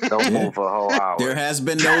 Don't move for a whole hour. There has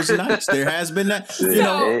been those nights. There has been that. So,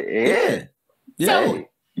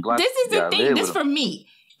 this is the thing. This for me.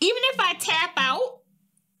 Even if I tap out,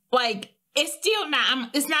 like it's still not.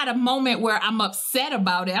 It's not a moment where I'm upset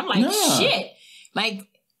about it. I'm like, shit. Like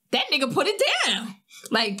that nigga put it down.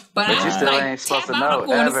 Like, but I you still like ain't supposed tap to out. know, I'm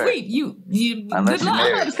going ever. to sleep. You Unless good luck.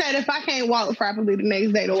 I'm upset if I can't walk properly the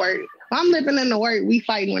next day to work. If I'm limping into work, we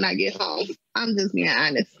fighting when I get home. I'm just being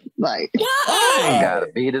honest. Like, you gotta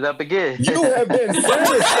beat it up again. You have been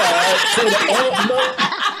satisfied to the ultimate.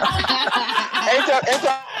 Ain't that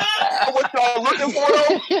what y'all looking for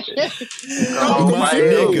though? My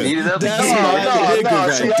nigga. That's my nigga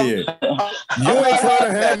right there. You ain't trying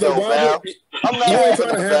to have the wobbly.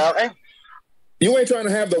 You ain't trying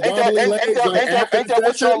to have the wobbly legs. Ain't that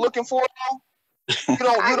what y'all looking for though?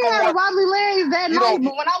 I don't have wobbly legs that night,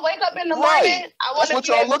 but when I wake up in the morning, I want to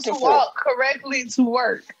be able to walk correctly to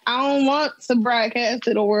work. I don't want to broadcast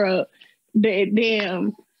to the world that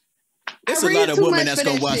damn. There's a lot of women that's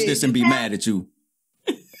gonna watch this and be mad at you.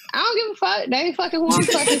 I don't give a fuck. They ain't fucking who I'm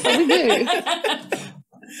fucking, so we good.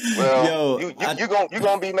 Well, you're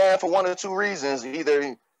gonna be mad for one of 2 reasons.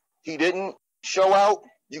 Either he didn't show out,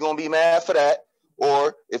 you're gonna be mad for that.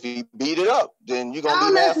 Or if he beat it up, then you're gonna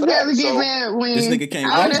be mad for that. I don't necessarily get mad when this nigga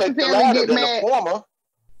can't. I don't necessarily get mad.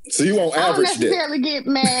 So you won't average it. I don't necessarily get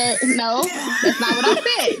mad. No, that's not what I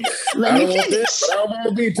said. Let me finish.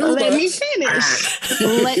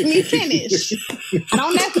 Let me finish. I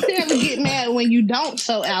don't necessarily get mad when you don't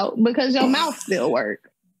show out because your mouth still works.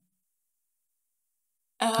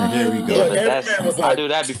 Here we go. I do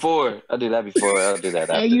that before. I'll do that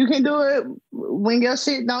after. And you can do it when your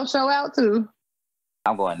shit don't show out too.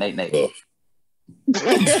 I'm going Nate. Yeah,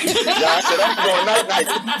 I said I'm going night.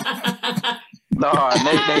 No,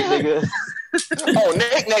 Nate, nigga. Oh,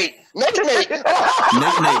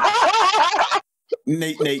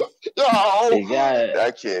 Nate. Nate. Oh,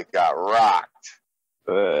 that kid got rocked.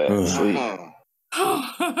 Sweet.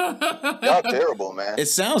 Y'all terrible, man. It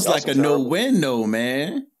sounds like a no-win, though,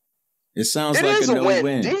 man. It sounds like a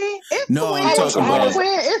no-win. No, I'm talking about.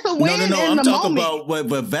 It's a win. No. I'm talking about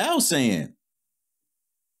what Val's saying.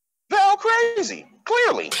 Val crazy,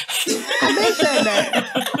 clearly. I did say that.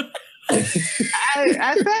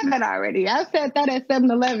 I said that already. I said that at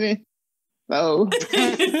 7-Eleven. So.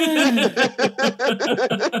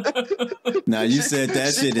 Now you said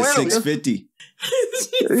that shit at 650.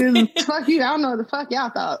 Fuck you. I don't know what the fuck y'all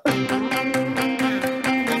thought.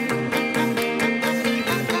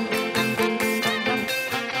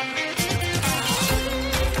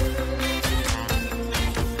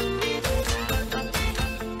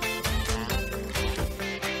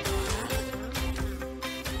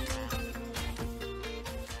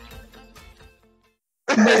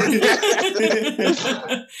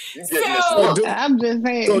 I'm just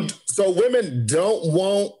saying. So women don't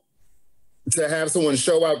want to have someone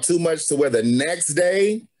show out too much to where the next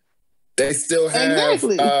day they still have.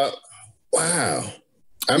 Wow.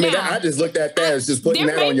 I mean, I just looked at that as just putting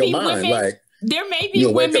that on your mind. Like there may be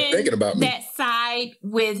women thinking about me. that side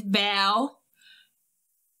with Val.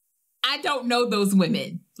 I don't know those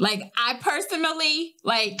women. Like, I personally,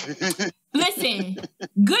 like, listen,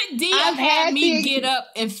 Good D had me get up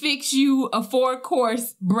and fix you a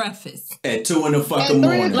 4-course breakfast. At 2 in the fucking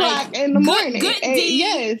morning. Like, in the morning. Good D,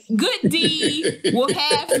 yes. Good D will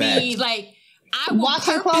have me, like, I will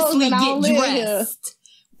purposely get dressed,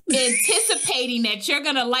 anticipating that you're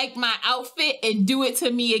going to like my outfit and do it to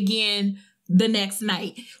me again the next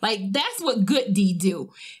night. Like, that's what Good D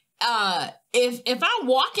do. If I'm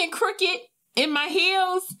walking crooked in my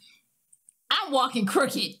heels, I'm walking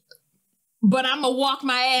crooked. But I'm going to walk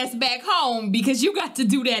my ass back home because you got to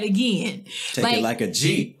do that again. Take it like a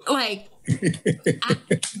G. Like,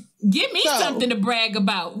 give me something to brag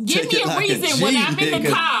about. Give me a reason when I'm in the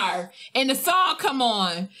car and the song come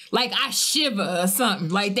on, like I shiver or something.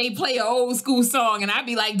 Like they play an old school song and I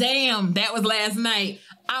be like, damn, that was last night.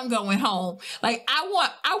 I'm going home. Like I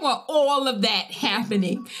want all of that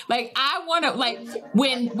happening. Like I want to, like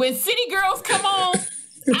when City Girls come on,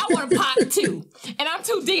 I want to pop too. And I'm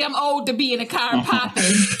too damn old to be in a car popping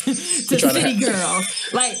to City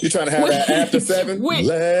Girls. Like you trying to have that after 7? When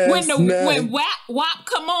WAP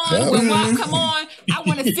come on, I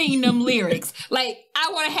want to sing them lyrics. Like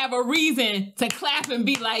I want to have a reason to clap and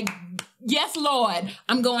be like, yes, Lord,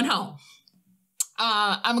 I'm going home.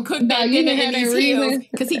 I'm gonna cook that dinner in these heels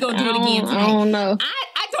because he gonna do it again tonight. I don't know.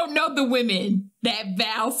 I don't know the women that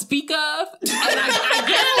Val speak of. I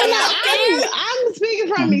I'm speaking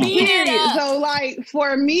from experience. So like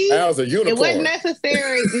for me, Val's a unicorn. It wasn't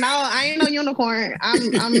necessary. No, I ain't no unicorn.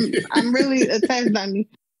 I'm really a test dummy.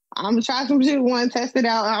 I'm gonna try some shit once, test it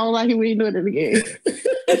out. I don't like it, we ain't doing it again.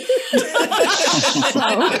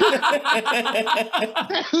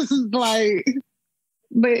 Like,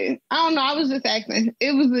 but I don't know. I was just acting.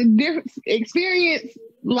 It was a different experience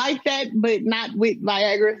like that, but not with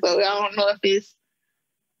Viagra. So I don't know if it's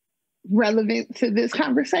relevant to this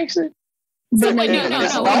conversation. So wait, no.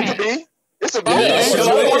 It's about to be. It's about to be.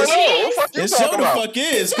 It sure the fuck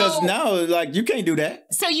is, because now, like, you can't do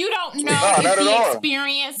that. So you don't know if the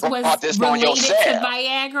experience was related to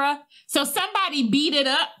Viagra? So somebody beat it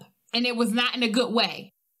up and it was not in a good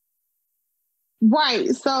way.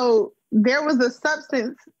 Right. So there was a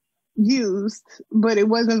substance used, but it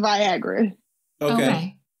wasn't Viagra.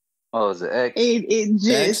 Okay. Oh, is it X? It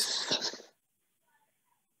just... X?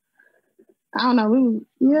 I don't know.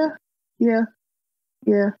 Yeah.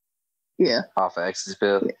 Off of ecstasy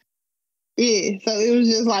pill? Yeah. So it was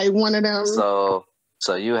just like one of them. So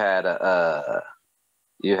you had one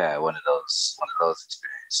of those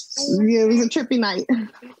experiences. Yeah, it was a trippy night.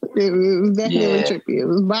 It was definitely trippy. It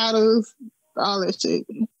was bottles, all that shit.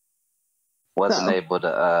 Wasn't able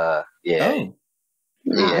to it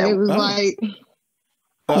was like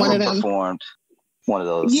one of them performed. One of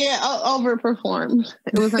those. Yeah, overperformed.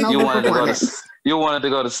 It was an overperformance. You wanted to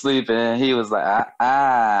go to sleep, and he was like,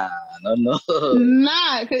 no.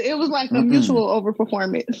 Nah, because it was like a mutual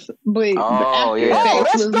overperformance. But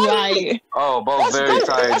was like, both very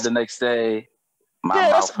tired the next day.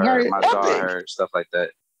 My mouth hurt, my jaw hurt, stuff like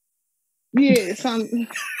that. Yeah,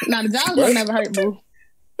 now the jaws will never hurt, boo.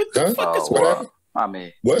 Huh? Well, I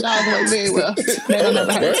mean, what? Jaws work very well. They don't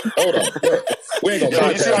never hurt. Hold on. We ain't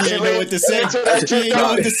gonna bypass. You know what to say. You know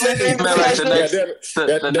what to say.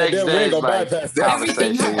 The next day is like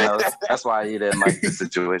conversation. You know, that's why you didn't like the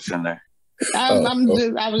situation there. I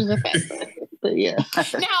was just asking. But yeah.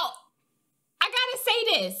 Now, I gotta say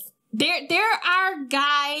this. There are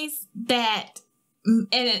guys that,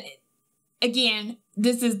 and again,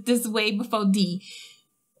 this is way before D.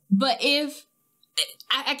 But if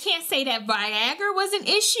I can't say that Viagra was an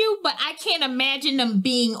issue, but I can't imagine them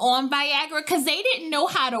being on Viagra because they didn't know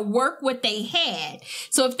how to work what they had.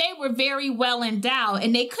 So if they were very well endowed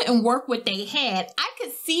and they couldn't work what they had, I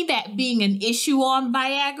could see that being an issue on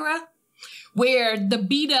Viagra, where the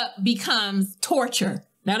beat up becomes torture.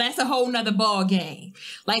 Now that's a whole nother ball game.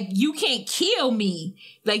 Like you can't kill me.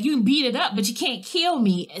 Like you can beat it up, but you can't kill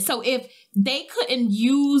me. So if they couldn't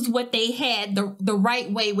use what they had the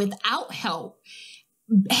right way without help,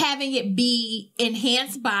 having it be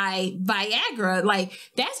enhanced by Viagra, like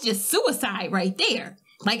that's just suicide right there.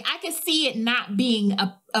 Like I could see it not being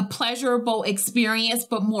a pleasurable experience,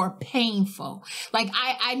 but more painful. Like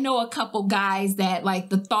I know a couple guys that like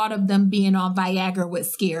the thought of them being on Viagra would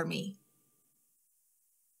scare me.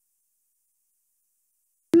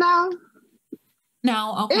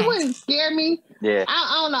 No, okay. It wouldn't scare me. Yeah.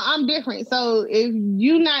 I don't know. I'm different. So if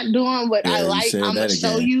you're not doing what I like, I'm gonna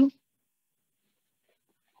show you.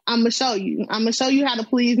 I'm gonna show you how to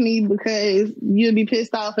please me because you'll be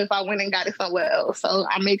pissed off if I went and got it somewhere else. So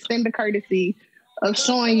I'm gonna extend the courtesy of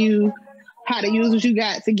showing you how to use what you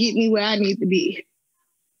got to get me where I need to be.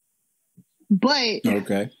 But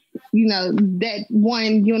okay, you know, that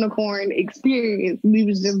one unicorn experience, we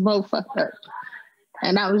was just both fucked up.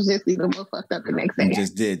 And I was just even more fucked up the next day. you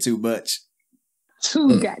just did too much.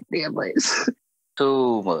 Too goddamn much.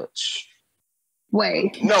 Too much.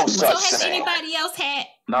 Way. No So such has thing. anybody else had?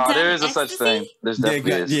 No, done there is a such ecstasy? thing. There's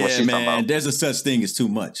definitely is. What Yeah, she's talking man. about. There's a such thing as too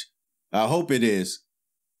much. I hope it is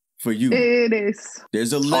for you. It is.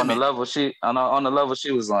 There's a On limit. the level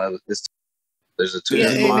she was on, there's a Yeah,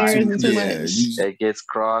 two there line. is too much. It gets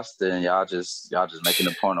crossed, and y'all just making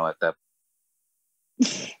a porno at that.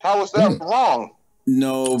 How is that wrong?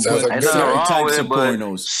 No, Sounds but like Ain't nothing certain wrong types with of it, but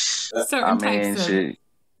pornos. Certain types of. shit.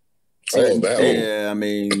 Oh, that Yeah, I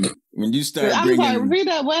mean, when you start I'm sorry, bringing repeat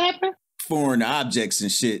that. What happened? foreign objects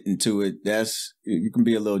and shit into it, you can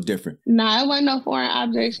be a little different. Nah, it wasn't no foreign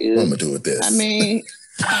objects what I'm used. gonna do with this? I mean,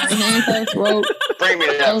 handcuffs, rope, Bring me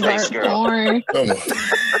to that those place, are girl. foreign. Come on.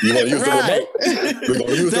 You want to use Right. the remote? We're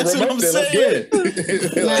gonna use That's the what remote. I'm Then let's get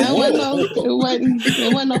it. Nah, Like,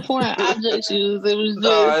 it wasn't no foreign objects used. It was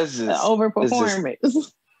No, just, it's just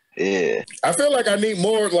overperformance. yeah. I feel like I need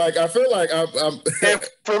more. Like I feel like I'm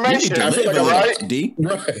Information, I feel like a right? little, D.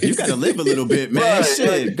 right. You gotta live a little bit, man. Right, Shit,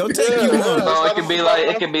 right. go take Yeah, you yeah. one. No, it can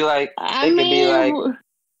be like. I It could mean, be like.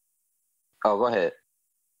 Oh, go ahead.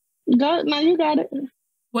 no, you got it.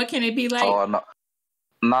 What can it be like? Oh no,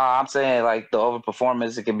 I'm saying like the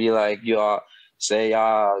overperformance. It can be like y'all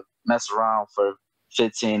mess around for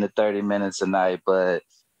 15 to 30 minutes a night, but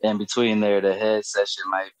in between there, the head session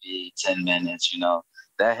might be 10 minutes. You know,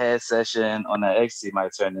 that head session on the ecstasy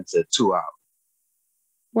might turn into 2 hours,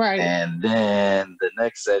 Right. and then the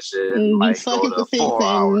next session You might suck go it to for 6 4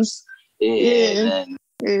 hours. Yeah, Yeah. and then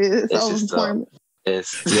It's It's just overperformance.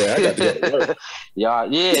 it's Yeah, I got to go to work. yeah,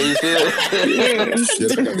 you feel it?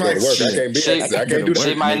 Shit, I got to go to work. I can't be. She- I can't do She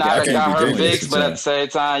that. might not I have can't got be her doing fix, this but at job. the same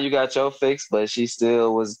time, you got your fix. But she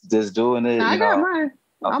still was just doing it. I You got know, mine.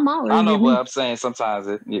 I'm always I know, giving- but I'm saying sometimes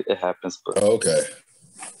it happens. But Oh, okay.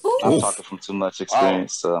 I'm Oof. talking from too much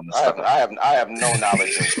experience, so I'm I just have I have no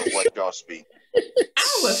knowledge of what y'all speak.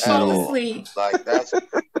 I would fall asleep. Like that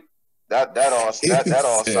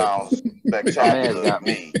all sounds spectacular to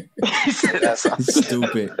me. That's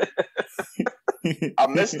Stupid. I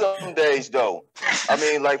miss them days though. I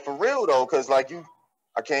mean, like for real though, because like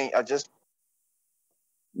I just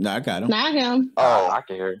No, I got him. Not him. I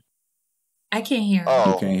can hear. I can't hear.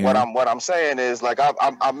 Oh, can't hear what him. I'm saying is like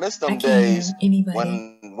I miss I them can't hear days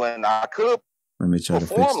anybody. when I could Let me try to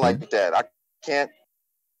fix perform that. like that. I can't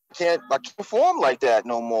perform like that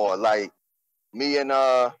no more. Like me and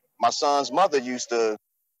my son's mother used to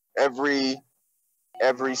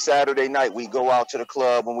every Saturday night we go out to the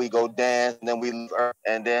club and we go dance and then we leave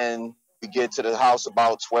and then we get to the house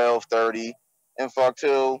about 12:30 and fuck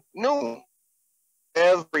till noon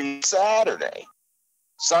every Saturday.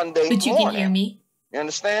 Sunday But you morning. can hear me. You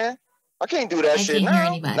understand? I can't do that I shit can't hear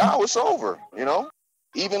now. anybody. Now it's over, you know?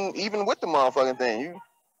 Even with the motherfucking thing,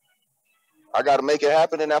 I got to make it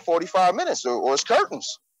happen in that 45 minutes or it's curtains.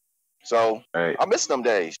 So Right. I miss them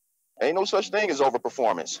days. Ain't no such thing as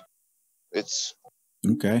overperformance. It's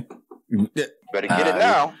Okay. better get it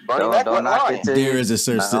now. Bernie Mac Don't wasn't knock lying. it till There you. is a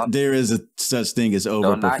such thing as Don't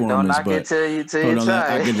knock overperformance, it but till you hold on,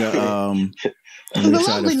 try. I could It let was me a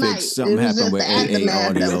try to lovely night. fix something It was happened just with the AA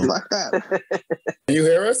aftermath that was audio. fucked up. Can you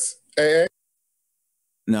hear us? Hey,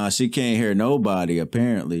 No, she can't hear nobody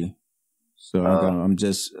apparently. So I'm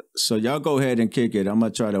just so y'all go ahead and kick it. I'm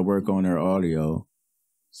gonna try to work on her audio,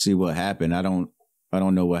 see what happened. I don't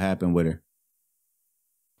know what happened with her,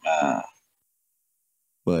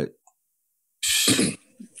 but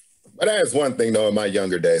but that's one thing though. In my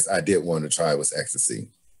younger days, I did want to try was ecstasy.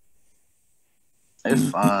 It's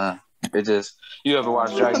fun. It just you ever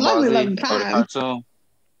watch Dragon Ball lovely, Z lovely or the time. cartoon?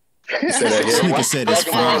 Say that this again. nigga said it's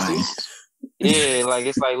fine. Yeah, like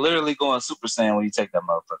it's like literally going Super Saiyan when you take that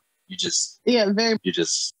motherfucker. You just Yeah, very. You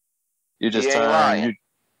just He ain't turn. lying.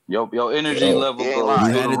 Your energy Oh, level he ain't goes lying.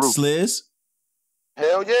 You through had the it, roof. Sliz?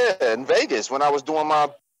 Hell yeah, in Vegas when I was doing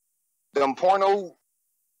them porno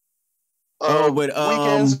with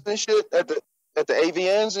weekends and shit at the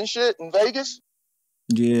AVNs and shit in Vegas.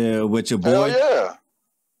 yeah, with your boy. Hell yeah.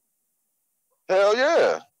 Hell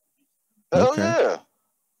yeah. Hell Okay. yeah.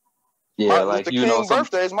 Yeah, Martin like Luther King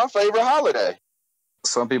birthday is my favorite holiday.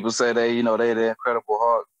 some people say they the Incredible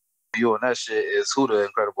Hulk. You and that shit is who the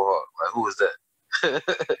Incredible Hulk? Like who is that?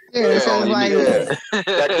 Yeah, It's so only like, me.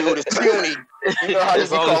 That dude is puny. You know how you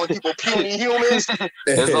It's be only- calling people puny humans?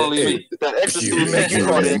 It's only me. That ecstasy make you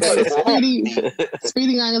call the Incredible Hulk.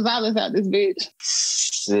 Speedy Gonzalez out this bitch.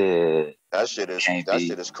 Shit. That shit is Can't that be.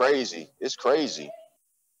 shit is crazy. It's crazy.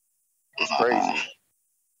 It's crazy.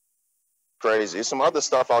 crazy. There's some other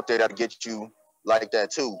stuff out there that'll get you like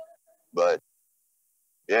that too. But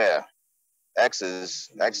yeah, X is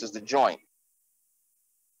the joint.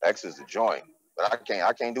 X is the joint. But I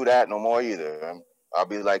can't do that no more either. I'll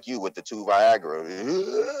be like you with the 2 Viagra.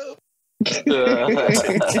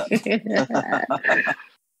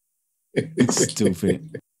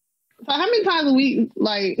 Stupid. So how many times a week,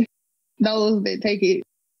 like, those that take it,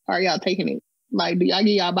 are y'all taking it? Like, do y'all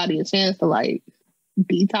give y'all body a chance to, like,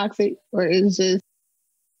 detox it? Or is it just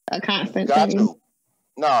a constant You got thing? to.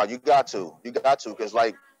 No, you got to. You got to. Because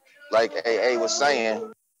like AA was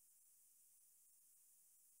saying,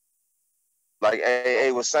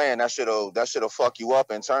 that shit'll fuck you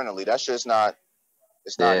up internally. That shit's not,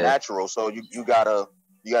 it's not natural. So you gotta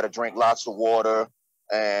drink lots of water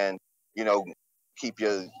and, you know, keep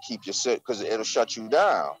your sit, because it'll shut you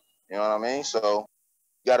down. You know what I mean? So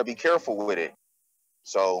you gotta be careful with it.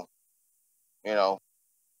 So, you know,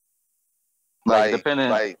 depending.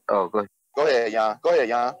 Go ahead. Go ahead,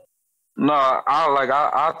 Jan. No,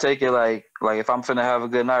 I'll take it like if I'm finna have a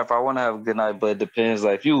good night, if I want to have a good night, but it depends.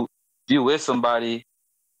 Like if you with somebody,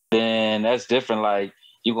 then that's different. Like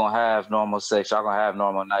you gonna have normal sex, y'all gonna have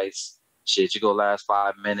normal nights. Shit, you go last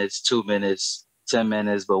 5 minutes, 2 minutes, 10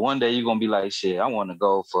 minutes, but one day you gonna be like, shit, I want to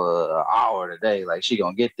go for an hour today. Like she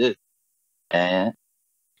gonna get this, and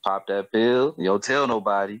pop that pill. You don't tell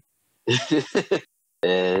nobody,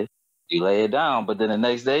 and you lay it down. But then the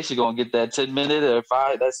next day she gonna get that 10-minute or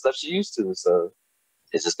 5, that stuff she used to. So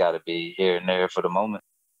it's just got to be here and there for the moment.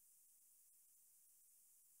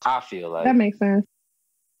 I feel like That makes sense.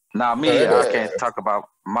 now me, I can't talk about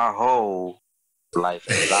my whole life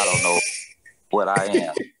because I don't know what I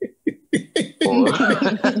am.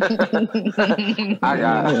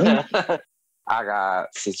 I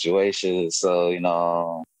got situations, so you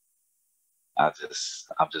know, I'm just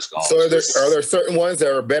going. So are there certain ones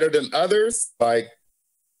that are better than others? Like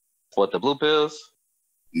what, the blue pills?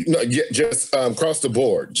 No, just across the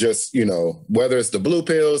board. Just, you know, whether it's the blue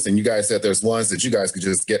pills, and you guys said there's ones that you guys could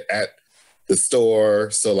just get at the store.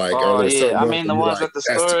 So like, I mean, the ones at the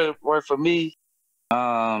store work for me.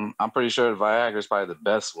 I'm pretty sure the Viagra is probably the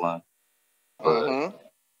best one. But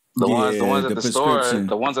the ones at the store,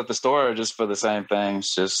 the ones at the store are just for the same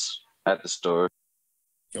things, just at the store.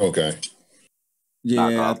 Okay.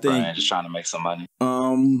 Yeah, I think just trying to make some money.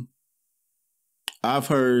 I've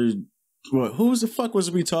heard. What? Who the fuck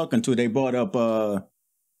was we talking to? They brought up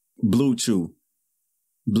bluechew.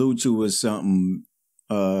 Bluechew is something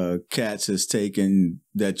cats is taking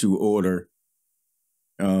that you order.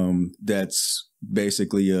 That's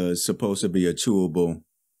basically supposed to be a chewable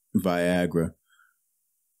Viagra.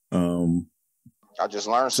 I just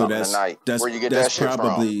learned something tonight. Where you get that shit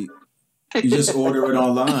probably, from? You just order it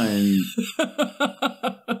online.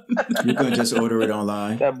 You can just order it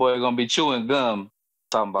online. That boy gonna be chewing gum.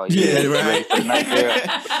 Talking about right.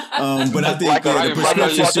 But I think the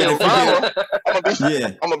prescription shit.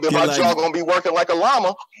 I'm gonna be my jaw gonna be working like a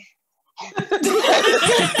llama. You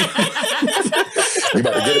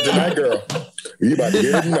about to get it tonight, girl. You about to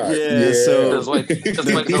get it tonight. Yeah. So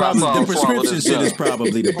the prescription shit is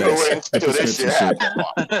probably the best. The prescription shit.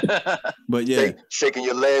 But yeah, shaking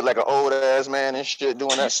your leg like an old ass man and shit,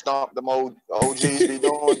 doing that stomp the old OGs be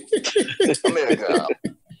doing. Come here, girl.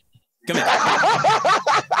 Come here.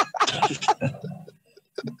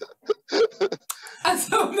 I'm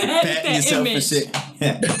so mad at that image.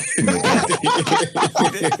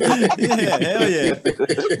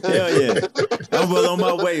 Hell yeah. I'm well on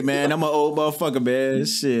my way, man. I'm an old motherfucker, man.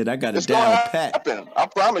 Shit, I got it down pat. I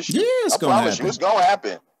promise you. Yeah, it's gonna happen. It's gonna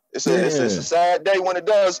happen. It's a sad day when it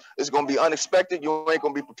does. It's gonna be unexpected. You ain't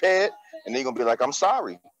gonna be prepared, and then you're gonna be like, "I'm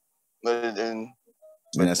sorry." And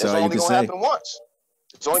that's all you can say. Happen once.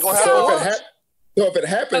 It's only gonna happen once. So if it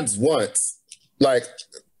happens once, like,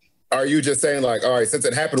 are you just saying like, all right, since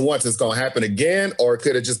it happened once, it's gonna happen again, or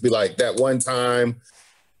could it just be like that one time?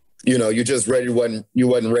 You know, you just wasn't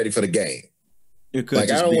ready for the game. It could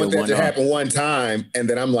like I don't want that to happen one time, and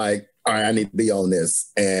then I'm like, all right, I need to be on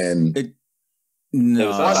this. And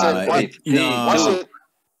once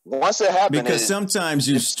it happens, because sometimes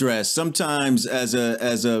you stress. Sometimes as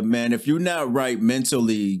a man, if you're not right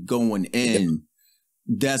mentally going in,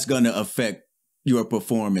 that's gonna affect your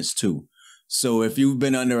performance too. So if you've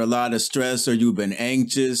been under a lot of stress, or you've been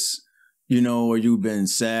anxious, you know, or you've been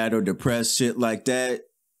sad or depressed, shit like that,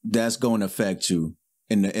 that's going to affect you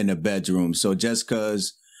in the bedroom. So just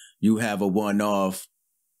because you have a one-off,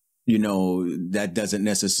 you know, that doesn't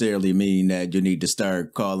necessarily mean that you need to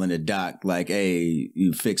start calling a doc like, hey,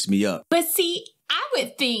 you fix me up. But see, I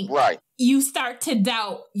would think, right, you start to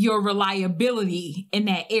doubt your reliability in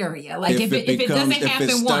that area. Like if it doesn't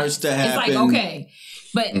happen once, it's like, okay.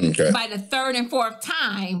 But by the third and fourth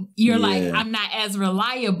time, you're like, I'm not as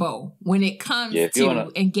reliable when it comes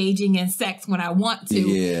to engaging in sex when I want to.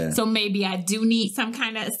 Yeah. So maybe I do need some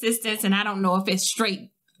kind of assistance. And I don't know if it's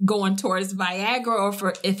straight going towards Viagra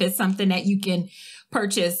or if it's something that you can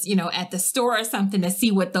purchase, at the store or something to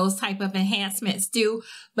see what those type of enhancements do.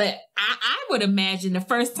 But I would imagine the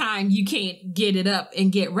first time you can't get it up and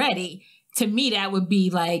get ready, to me, that would be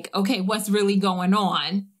like, okay, what's really going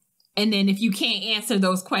on? And then if you can't answer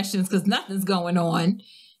those questions because nothing's going on,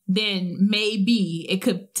 then maybe it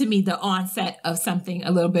could, to me, the onset of something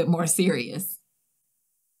a little bit more serious.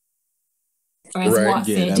 Or as Walt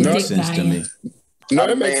said, that makes sense to me. No,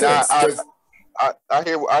 that makes sense. I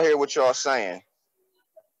hear what y'all saying.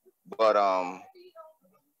 But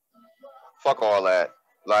fuck all that.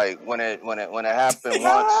 Like when it happened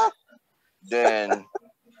once, then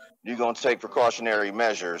you're gonna take precautionary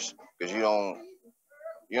measures because you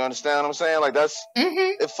understand what I'm saying? Like that's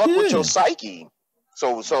it fuck with your psyche.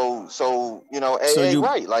 So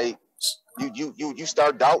right. Like you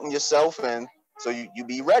start doubting yourself, and so you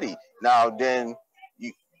be ready. Now then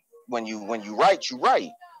when you write, you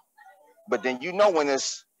write. But then when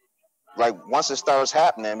it's like once it starts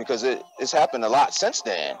happening, because it's happened a lot since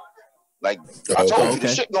then. Like I told you,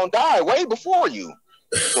 this shit gonna die way before you.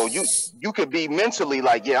 So you could be mentally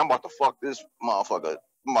like, yeah, I'm about to fuck this motherfucker.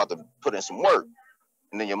 I'm about to put in some work,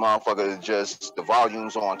 and then your motherfucker is just the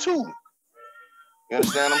volume's on too. You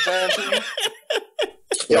understand what I'm saying to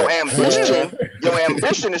you? Your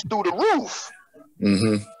ambition is through the roof.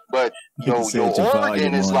 Mm-hmm. But your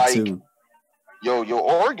organ is like your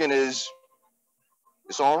organ is.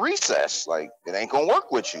 It's on recess. Like it ain't gonna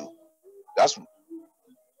work with you. It's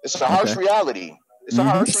a harsh reality. It's a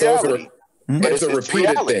harsh reality. But it's a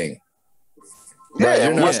repeated thing. Yeah,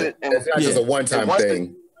 right. It's not just a one-time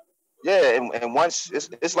thing. And once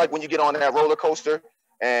it's like when you get on that roller coaster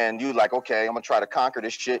and you like, okay, I'm gonna try to conquer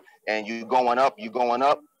this shit, and you going up,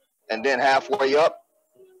 and then halfway up,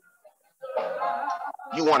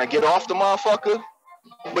 you want to get off the motherfucker,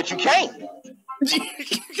 but you can't.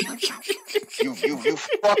 you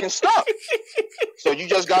fucking stuck. So you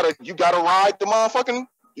gotta ride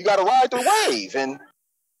the wave, and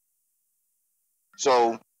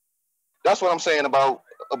so that's what I'm saying about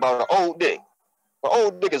an old dick. An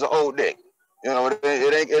old dick is an old dick.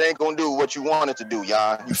 It ain't gonna do what you want it to do,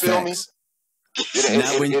 y'all. You feel me?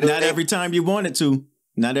 Not every time you want it to.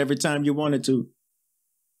 Not every time you want it to.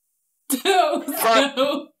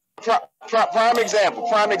 Prime example.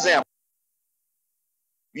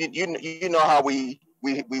 You know how we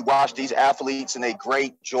watch these athletes and they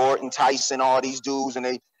great, Jordan, Tyson, all these dudes, and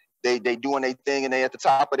they doing their thing and they at the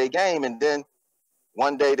top of their game, and then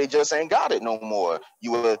one day they just ain't got it no more.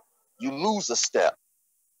 You lose a step.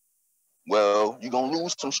 Well, you're gonna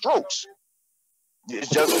lose some strokes.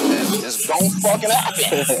 It's gonna fucking happen.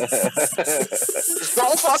 It's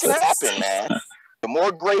gonna fucking happen, man. The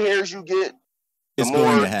more gray hairs you get, it's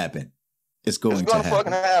going to happen. It's going to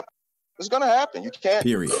fucking happen. It's gonna happen. You can't.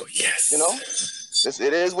 Period. Oh, yes.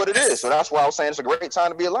 It is what it is. So that's why I was saying it's a great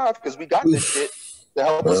time to be alive, because we got this shit to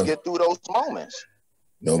help us get through those moments.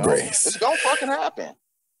 No grace. It's gonna fucking happen.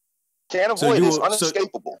 Can't avoid it. It's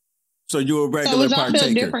unescapable. So you're a regular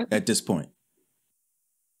partaker at this point?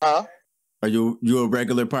 Huh? Are you a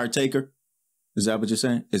regular partaker? Is that what you're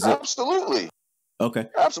saying? Absolutely. Okay.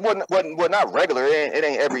 Absolutely. Well, not regular. It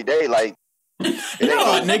ain't every day. Like.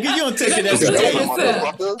 Nigga, you don't take it as a day.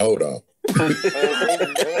 Hold on.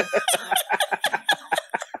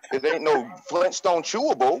 It ain't no Flintstone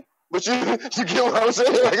chewable, but you get what I'm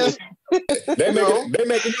saying? Like they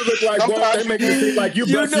making you look like Walt. They making you feel like you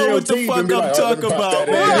know what the fuck I'm talking about,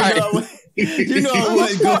 man. You know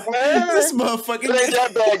what, man. This motherfucker. It ain't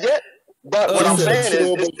that bad yet. But what I'm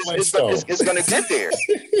saying is, it's gonna get there.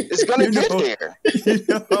 It's gonna get there. You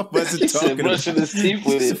know, I wasn't talking about brushing his teeth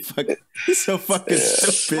with it. He's so fucking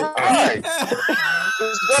stupid. All right.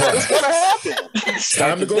 It's gonna happen. It's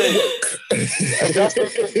time to go to work.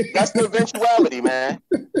 That's the eventuality, man.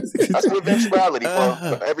 That's the eventuality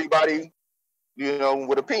for everybody,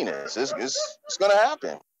 with a penis. It's gonna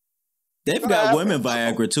happen. They've got women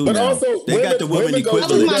Viagra too but now. Also, they got the woman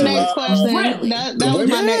equivalent to it. That was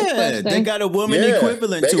my next question. They got a woman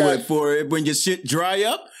equivalent to it for it when your shit dry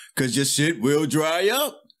up, because your shit will dry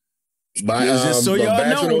up. By just so y'all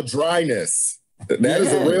vaginal know. dryness. That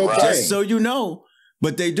is a real thing. Just so you know.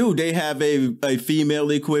 But they do. They have a female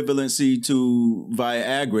equivalency to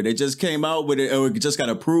Viagra. They just came out with it, or it just got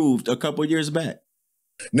approved a couple years back.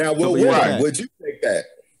 Now, would you take that?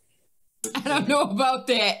 I don't know about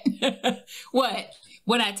that. What?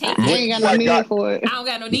 When I take I ain't got no need for it. I don't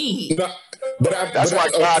got no need. No, that's why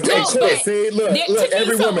God okay, makes cool. See, look,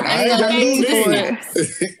 every woman. I ain't got no need for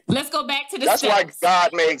it. Let's go back to the That's steps. why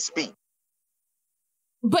God made speak.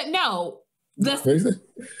 But no.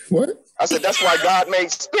 What? I said that's why God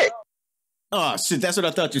made spit. Oh shit, that's what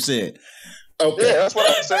I thought you said. Okay. Yeah, that's what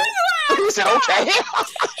I'm saying. He said, okay.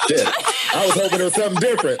 Yeah. I was hoping it was something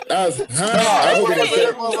different. I was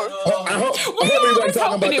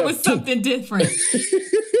hoping it was something different.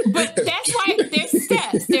 But that's why there's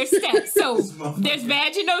steps. There's steps. So there's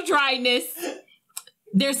vaginal dryness.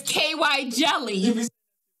 There's KY jelly.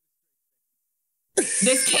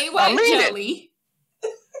 There's KY jelly.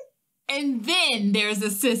 And then there's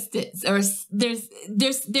assistance, or there's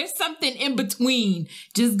something in between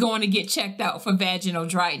just going to get checked out for vaginal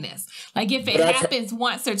dryness. Like if it happens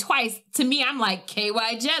once or twice, to me, I'm like,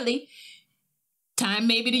 KY jelly, time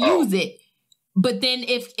maybe to use it. But then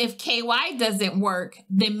if KY doesn't work,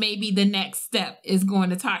 then maybe the next step is going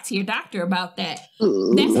to talk to your doctor about that.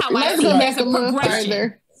 That's how I see there's a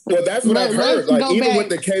progression. Well, that's what I've heard. Like even with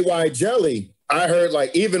the KY jelly, I heard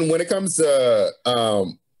like even when it comes to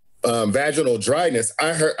vaginal dryness,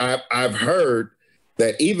 I've heard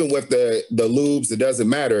that even with the lubes, it doesn't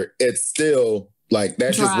matter. It's still like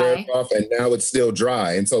that's just wearing off, and now it's still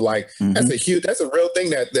dry. And so like that's a real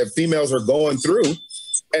thing that females are going through.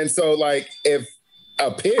 And so like if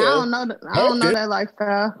a pill, I don't know that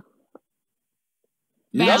lifestyle.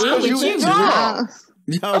 That's because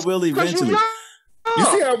y'all will eventually. You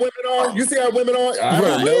see how women are? You see how women are? I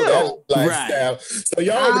don't know that lifestyle. So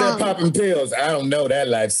y'all over there popping pills. I don't know that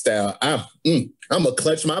lifestyle. I'm gonna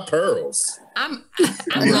clutch my pearls. I'm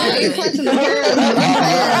clutching the pearls.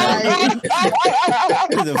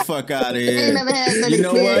 Get the fuck out of here. You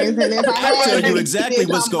know what? I'll tell you exactly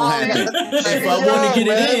what's gonna happen. If I want to get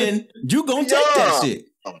it in, you gonna take that shit.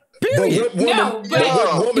 Period. But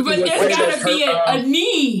there's gotta be a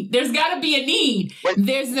need. There's gotta be a need.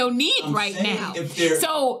 There's no need right now.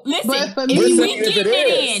 So listen,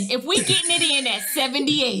 if we getting it in at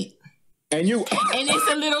 78, and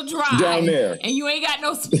it's a little dry down there, and you ain't got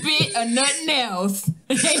no spit or nothing else,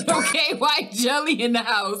 ain't no KY jelly in the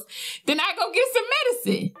house, then I go get some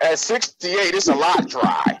medicine. At 68, it's a lot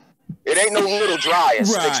dry. It ain't no little dry at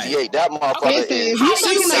 68. That motherfucker is. How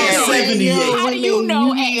do you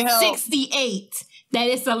know at 68 that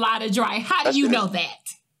it's a lot of dry? How do you know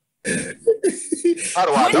that? How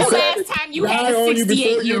do I know that? Last time you had a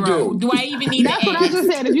 68-year-old? Do I even need to ask? That's what I just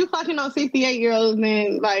said. If you fucking on 68-year-olds,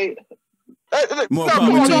 then like. More power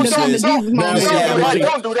to you, sis. Don't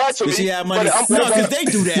do that to me. She have money. No, because they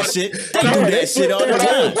do that shit. They do that shit all the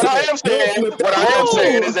time.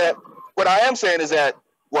 What I am saying is that.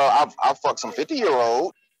 Well, I've fucked some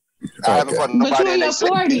 50-year-old. I haven't fucked nobody in their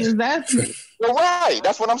 40s. That's well, right.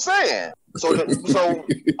 That's what I'm saying. So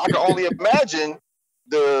I can only imagine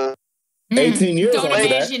the 18 years. Don't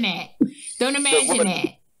imagine that. Don't imagine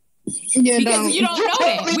that. Yeah, because you don't know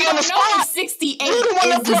that. We don't know if 68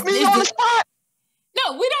 is the spot.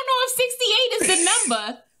 No, we don't know if 68 is the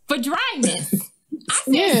number for dryness. I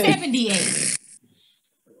said 78.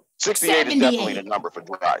 68 is definitely the number for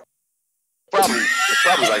dry. It's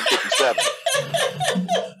probably like 57.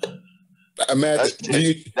 Imagine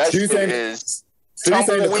that shit is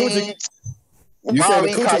tumbleweed,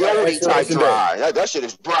 Wally Coyote type dry. That shit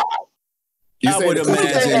is dry. I would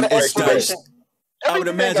imagine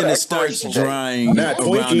it starts drying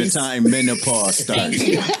around the time menopause starts.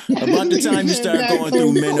 About the time you start going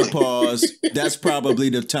through menopause, that's probably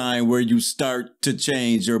the time where you start to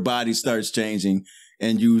change. Your body starts changing,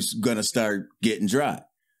 and you're gonna start getting dry.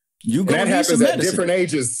 That happens at different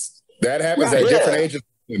ages. That happens at different ages of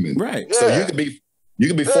women. Right. So you could be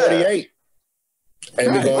 48.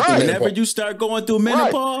 And be going through whenever you start going through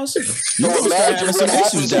menopause, you can start having some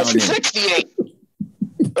issues down there. 68.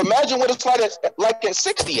 Imagine what it's like at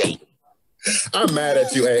 68. I'm mad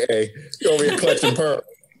at you, AA. You're over here clutching pearl.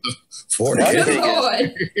 48.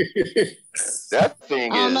 That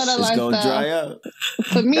thing is it's gonna dry up.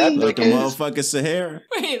 For me, like a motherfucking Sahara.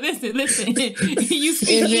 Wait, listen. You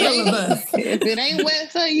speak ill of us. If it ain't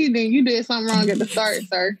wet for you, then you did something wrong at the start,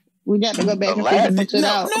 sir. We got to go back and figure that shit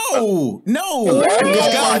out. No.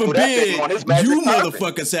 God forbid you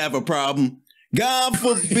motherfuckers have a problem. God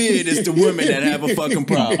forbid it's the women that have a fucking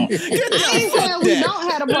problem. I ain't saying we don't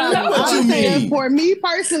have a problem. I'm saying for me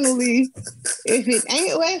personally, if it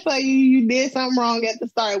ain't wet for you, you did something wrong at the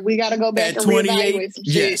start. We got to go back and reevaluate some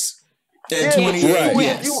shit. Yes. At 28,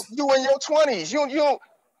 yes. You in your 20s. You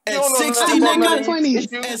at 60,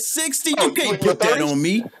 nigga. At 60, you can't put that on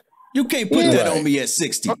me. You can't put that on me at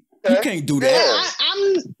 60. You can't do that.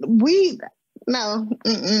 No.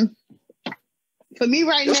 For me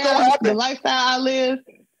right now, the lifestyle I live,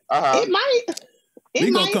 it might.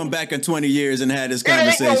 We're going to come back in 20 years and have this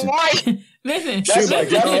conversation. Listen. She's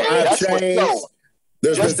like, I've changed.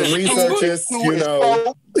 There's been some researches, you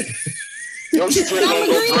know.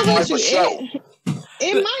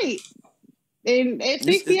 It might. And at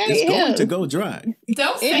 68, it's going to go dry.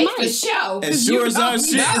 Don't say for sure. As sure as our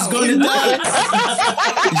shit is going to die,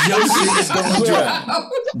 your shit is going to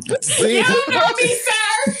dry. See? You don't know me, sir.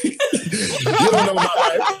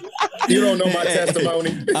 You don't know my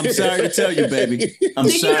testimony. I'm sorry to tell you, baby. I'm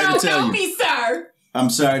sorry to tell you. You don't know me, sir. I'm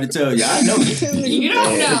sorry to tell you. I know you. You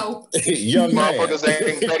don't know. Young man. Motherfuckers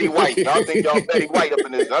ain't Betty White. Y'all think y'all Betty White up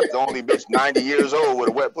in this. That's the only bitch 90 years old with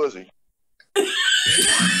a wet pussy.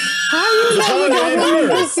 How you know that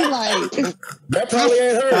pussy like? That probably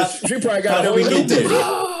ain't hers. She probably got How did we get there?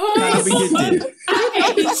 How did we get there?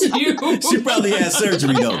 I hate you. She probably had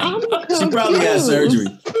surgery though. She probably had surgery.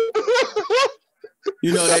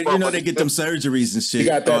 You know they get them surgeries and shit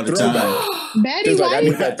all the time. Betty She's like, White. I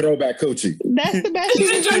need that throwback coochie. That's the best you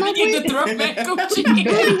can come up with. The throwback coochie.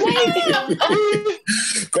 Betty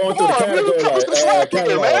White. Going through the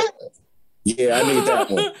category like, yeah, I need that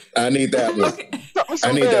one. I need that one.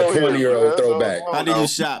 I need that 20-year-old throwback. How do you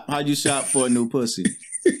shop? How you shop for a new pussy?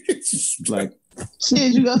 Like,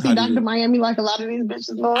 shit, you go see Dr. Miami like a lot of these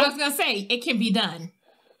bitches. I was gonna say it can be done.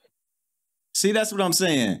 See, that's what I'm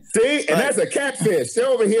saying. See, and that's a catfish. They're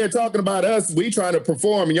over here talking about us. We trying to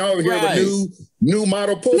perform, and y'all over here with new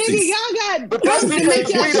model pussies. Nigga, y'all got pussies to make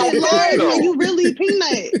y'all shit large when you really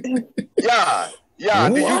peanut. Yeah.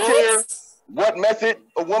 Do you care what method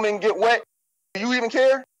a woman get wet? Do you even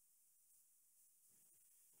care?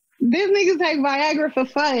 This nigga take Viagra for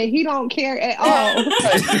fun. He don't care at all. This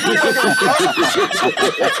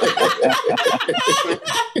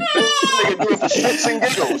nigga do it for shits and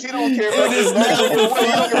giggles. He don't care about this.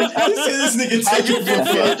 This nigga take it for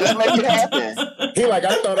fun. Just make it happen. He like,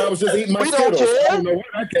 I thought I was just eating my Skittles. I don't know where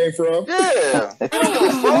that came from. Yeah.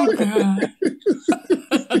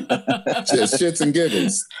 Just shits and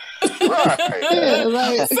giggles. Right. Yeah,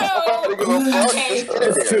 like,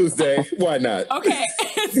 It's Tuesday. Why not? Okay,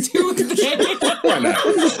 it's Tuesday. Why not?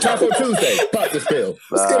 Taco Tuesday. Pop this pill.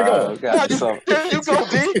 Let's get it going. There you go,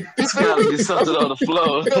 D. It's gotta be something on the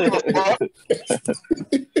floor.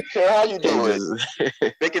 How you do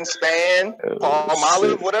it? They can span, palm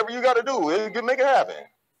olive, whatever you got to do. It can make it happen.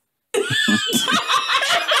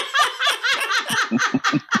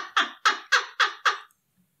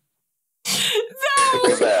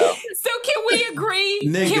 So can we agree?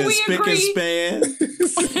 Nigga, can we spick and span.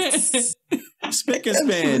 Spick and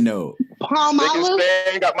span, no. palm Spick and olive.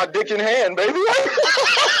 span, got my dick in hand, baby.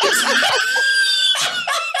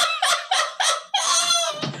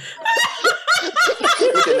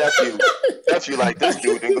 Look at nephew like this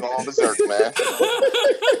dude didn't go on berserk, man.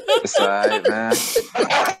 It's all right, man.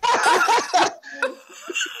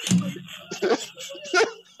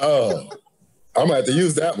 Oh, I'm gonna have to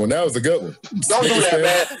use that one. That was a good one. Don't do that,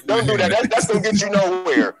 man. Don't do that. That's gonna get you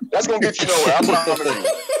nowhere. That's gonna get you nowhere. I promise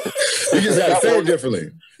you. You just gotta say it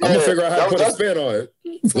differently. I'm gonna figure out how to put a spin on it.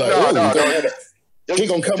 Like, no. He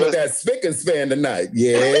gonna come with that spick and span tonight.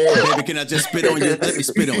 Yeah. Baby, can I just spit on you? Let me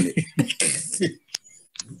spit on it.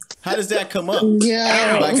 How does that come up?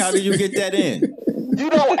 Yeah. Like, how do you get that in? You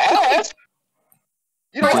don't ask.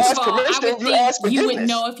 You don't First ask of all, I permission. would You ask think forgiveness. you would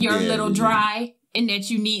know if you're a little dry and that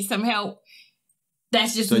you need some help.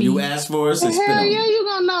 That's just So me. you ask for us and spit Hell on yeah, it. you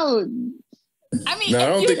gonna know. I mean, No, I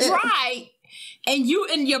don't if you're think- dry and you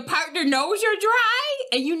and your partner knows you're dry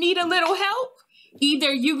and you need a little help,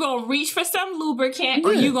 either you gonna reach for some lubricant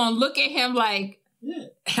or you gonna look at him like,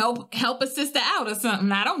 help a sister out or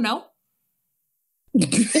something. I don't know.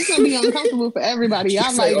 It's gonna be uncomfortable for everybody.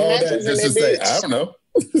 Y'all like all that matches in just to that say, bitch. I don't know.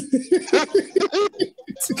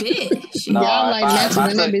 It's bitch. No, Y'all like if matches I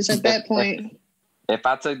in that took- bitch at that point. If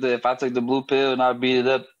I took the blue pill and I beat it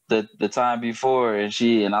up the time before and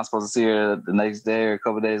I'm supposed to see her the next day or a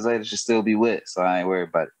couple days later, she'll still be wet, so I ain't worried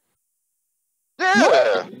about it.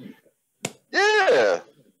 Yeah.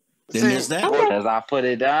 Then there's that. Because I put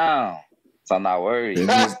it down. So I'm not worried.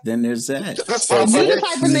 Then there's that. You the type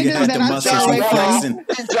of niggas Nigga had that the I muscles stay away from. flexing.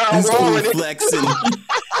 John He's Wall fully in it. flexing.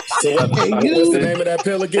 So what's the name of that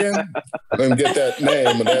pill again? Let me get that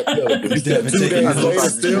name of that pill. You said 2 days later,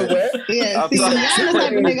 still wet? Yeah, see, that's the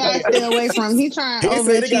type of nigga I stay away from. He trying to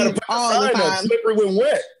overachieve all the time. Slippery when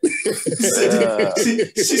wet.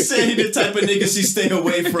 She said he the type of nigga she stay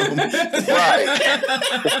away from. Right.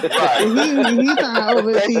 He trying to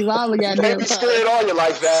overachieve all the goddamn time. Don't be scared all your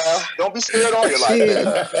life now. Don't be scared all your life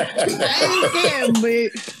now. I ain't scared,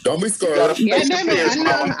 but don't be scared. Yeah, damn it, I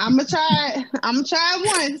know. I'ma try it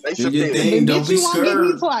once. Do your thing. Don't be scared. You won't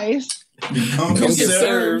get me twice. Come get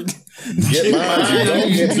served. Get mine.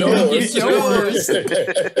 Don't get yours.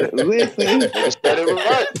 Listen. Let it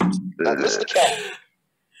right. Now listen, Cat.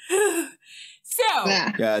 So,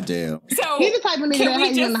 goddamn. So he's the type of nigga that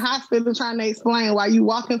has you in the hospital trying to explain why you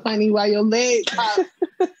walking funny, why your legs pop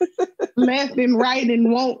left and right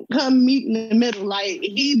and won't come meet in the middle. Like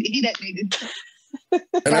he that nigga.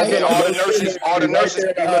 And I said all the nurses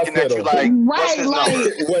be looking at you like, right, like, yeah,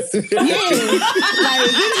 like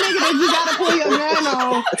he the nigga that you gotta pull your gun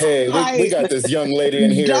on. Hey, we got this young lady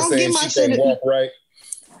in here saying she can walk right.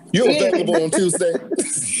 You available on Tuesday?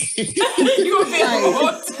 You available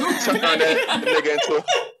on Tuesday? Turn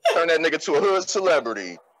that nigga to a hood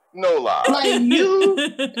celebrity. No lie. Like you,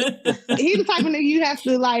 he the type of nigga you have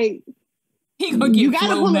to like. You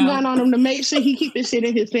gotta pull a gun on him to make sure he keep his shit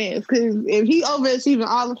in his pants. Because if he overachieving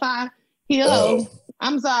all the time, he a hoe.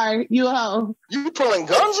 I'm sorry, you a hoe. You pulling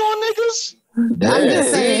guns on niggas? I'm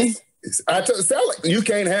just saying. Sound like you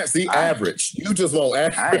can't have average. You just want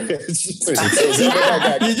average. You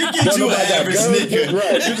get you an average nigga.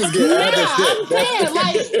 Right. You just get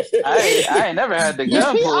average shit. I ain't never had the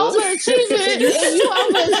gun pulled. If you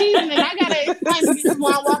overachieving, and I gotta explain to you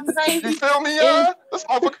why I'm walking crazy. You feel me, y'all? That's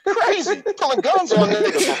motherfucking crazy. Pulling guns on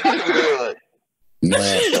niggas for fucking good. Nah. I'm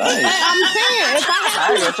saying, if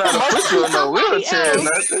I ain't gonna try to put you in no wheelchair.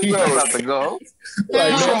 Nothing. You don't have to go.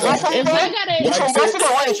 If I gotta,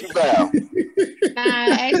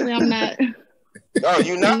 Nah, actually, I'm not. Oh,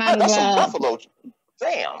 you not? That's some involved. buffalo.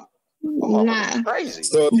 Damn. Nah. Crazy.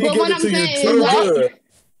 So if you give it to you too good,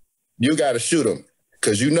 you gotta shoot him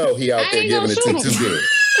because you know he out there giving it to too good.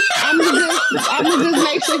 I'm gonna just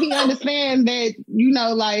make sure he understands that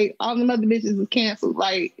like all the other bitches is canceled.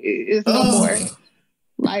 Like it's no more.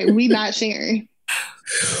 Like we not sharing.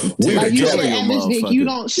 Like you share average dick, you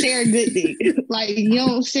don't share good dick. Like you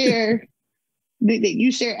don't share good dick,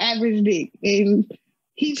 you share average dick, and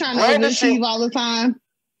he trying to overachieve all the time.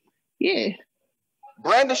 Yeah.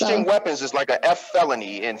 Brandishing weapons is like a F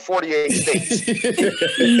felony in 48 states.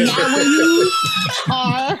 Not when you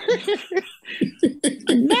are.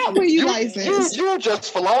 Not when you licensed. You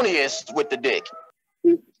just felonious with the dick.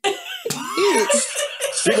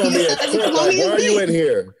 She gonna be a court like, why are you in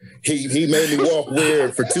here? He made me walk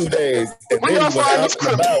weird for 2 days, and then he was out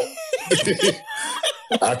and about.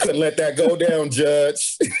 I couldn't let that go down,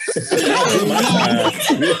 Judge.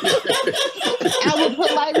 I would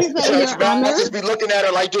politely say, Judge, Your Honor. I just be looking at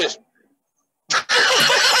her like this.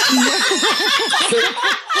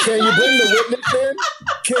 Can you bring the witness in?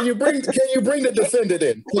 Can you bring the defendant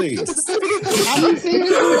in, please? I'm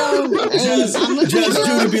serious, I'm Judge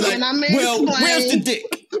Judy be like, well, explain. where's the dick?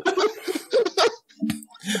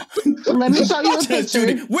 Let me show you a Judge picture.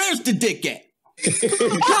 Judy, where's the dick at? Let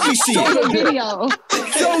me see Show the it. video.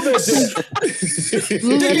 Show this dick.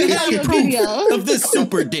 Let me show you a video. Of this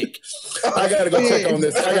super dick. I gotta go check on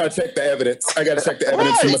this. I gotta check the evidence. For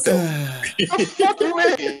myself.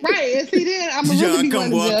 Right, and see then I'm gonna really be come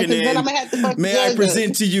going to jail, walking 'cause then in. I'm gonna have to fuck May the I judge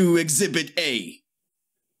present to you Exhibit A?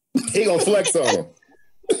 He gonna flex on him.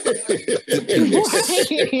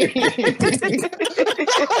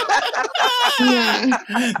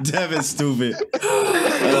 Devin stupid.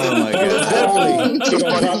 Oh my god. Definitely. He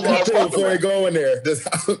gonna pop that pill before he go in there.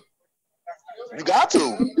 You got to.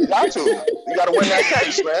 You gotta win that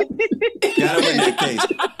case, man. Gotta win that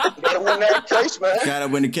case. Man. Gotta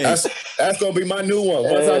win the case. That's gonna be my new one.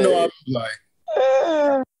 Once I know, I'm like,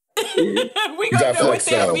 We gonna know what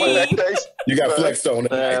that means. you got flexed on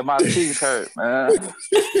it. My cheeks hurt, man.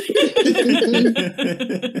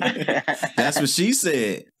 That's what she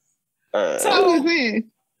said. So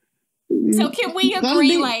can we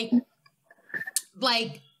agree, like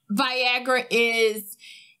Viagra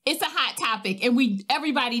it's a hot topic, and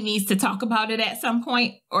everybody needs to talk about it at some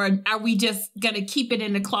point, or are we just gonna keep it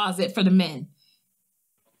in the closet for the men?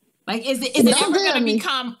 Like, is it ever gonna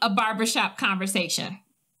become a barbershop conversation?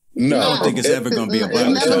 No, I don't think it's ever gonna be a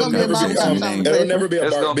barbershop conversation. It'll never be a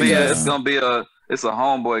It's a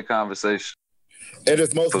homeboy conversation. It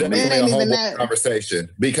is most definitely a homeboy conversation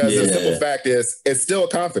because the simple fact is it's still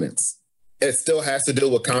confidence. it still has to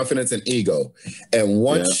deal with confidence and ego. And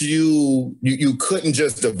once you couldn't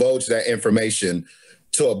just divulge that information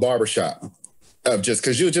to a barbershop of just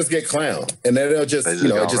because you'll just get clowned. And then it'll just, it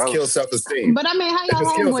just kills self-esteem. But I mean, how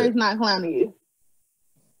your homeboys not clowning you?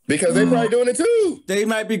 Because they probably doing it too. They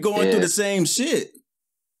might be going through the same shit.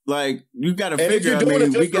 Like, you got to And if figure, you're doing it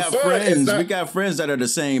we just got for fun, friends. We got friends that are the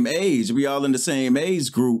same age. We all in the same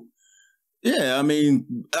age group. Yeah, I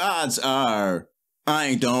mean, odds are I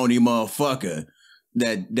ain't the only motherfucker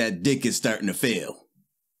that dick is starting to fail.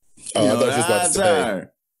 Oh, You know, I thought you was about to odds say.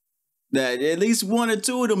 are that at least one or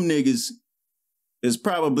two of them niggas is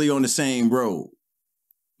probably on the same road.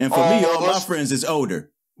 And for me, all my friends is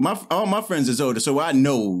older. All my friends is older, so I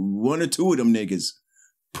know one or two of them niggas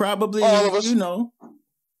probably, you know.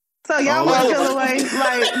 So y'all want to feel away,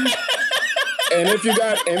 like. And if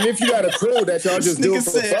you got a crew that y'all just do it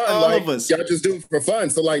for fun, like y'all just do it for fun.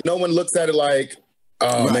 So like no one looks at it like,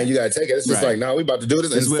 oh man, you gotta take it. It's just like, no, we about to do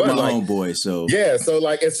this. It's with fun. my like, homeboy, so yeah. So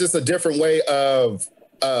like it's just a different way of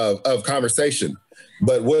conversation.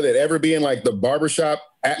 But will it ever be in like the barbershop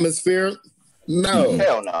atmosphere? No.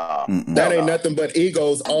 Hell no. That ain't nothing but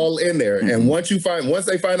egos all in there. And once they find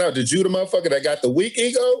out that you the motherfucker that got the weak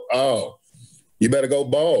ego, you better go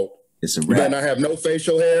bald. It's a You wrap. better not have no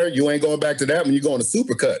facial hair. You ain't going back to that when you going to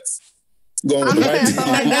supercuts. Going with I'm the saying, white so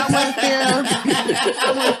like that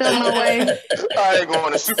wouldn't feel no way. I ain't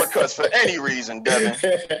going to supercuts for any reason, Devin.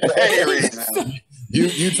 For any reason.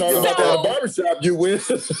 You talk about that at a barbershop, you win.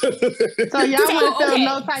 So y'all wouldn't feel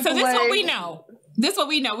no type So of this way. is what we know. This is what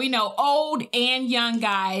we know. We know old and young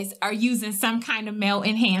guys are using some kind of male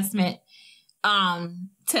enhancement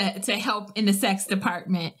to help in the sex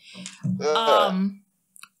department.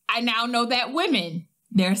 I now know that women,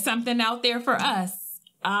 there's something out there for us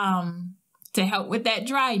to help with that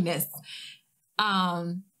dryness.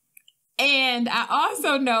 And I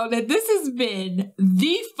also know that this has been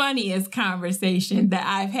the funniest conversation that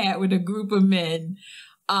I've had with a group of men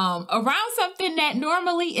around something that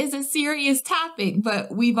normally is a serious topic,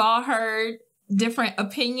 but we've all heard different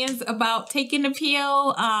opinions about taking the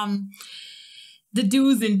pill, the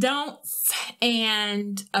do's and don'ts,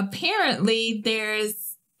 and apparently there's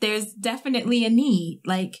definitely a need.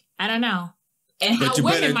 Like, I don't know. And But how you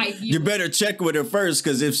women better, might you better check with her first,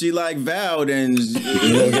 because if she like Val, then you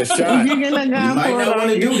gonna get shot. You're gonna go you might for not want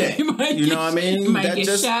to it. do that. You might You get- know what I mean? you might That get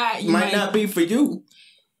just shot, you might might- not be for you.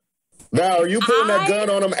 Val, are you putting that gun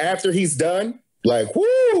on him after he's done? Like,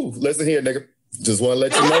 woo! Listen here, nigga. Just want to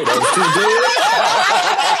let you know that was too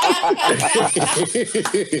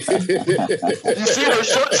good. You see her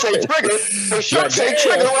shirt say trigger. Her shirt say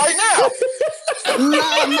trigger right now.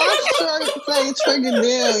 Nah, my shirt say trigger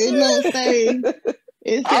deal. It don't say.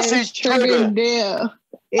 It I says see trigger. trigger deal. I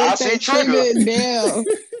It see says trigger. trigger deal.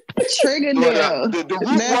 Trigger Look, deal. the root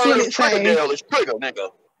That's word what of it trigger say. deal is trigger, nigga.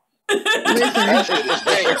 Listen, That shit is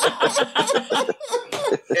dangerous.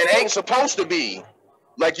 It ain't supposed to be.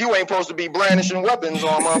 Like you ain't supposed to be brandishing weapons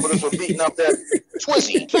on motherfuckers for beating up that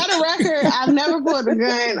twizzy. for the record, I've never pulled a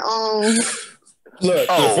gun on. Look,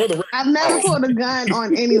 for the I've never pulled a gun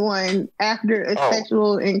on anyone after a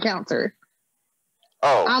sexual encounter.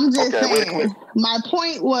 I'm just saying. My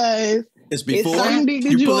point was, It's before certain dick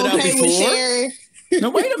that you pull it out okay with before. sharing. No,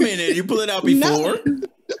 wait a minute. You pull it out before.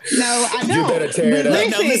 No, I don't. You better tear it Like,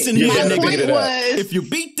 up. now listen You here, better nigga. beat it up. If you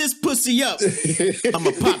beat this pussy up,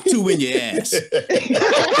 I'ma pop two in your ass. Is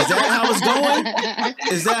that how it's going?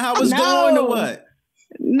 Is that how it's going or what?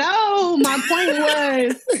 No, my point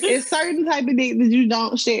was, it's certain type of dick that you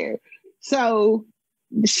don't share. So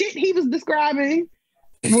the shit he was describing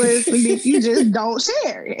was the dick you just don't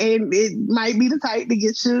share. And it might be the type to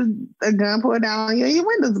get you a gun pulled down on you and your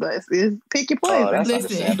windows bust. Pick your poison. That's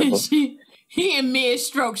Listen, understandable. he in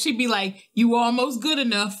mid-stroke, she'd be like, you almost good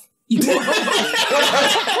enough. Nigga,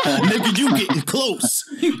 you getting close.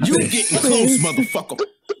 You getting close, motherfucker.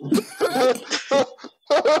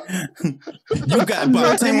 You got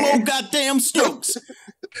about 10 more goddamn strokes.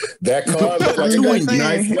 That car looks like it got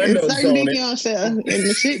nice windows It's certain on dick it. you don't share. And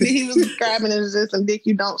the shit that he was describing is just some dick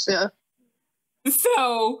you don't share.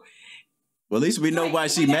 So, Well, at least we know why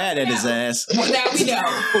she mad at his ass. well, now we know.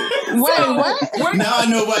 Wait, So, what? we're Now I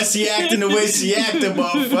know why she acting the way she acting,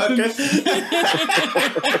 motherfucker.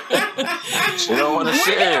 She don't want to We're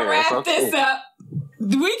share. gonna wrap It's okay. this up.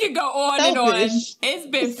 We could go on and on. Selfish. It's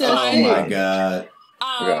been So fun. Oh my God.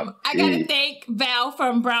 I gotta thank Val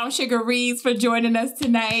from Brown Sugar Reeds for joining us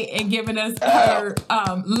tonight and giving us her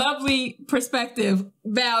lovely perspective.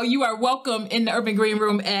 Val, you are welcome in the Urban Green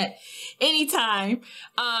Room at any time.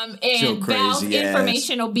 And Val's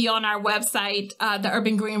information will be on our website,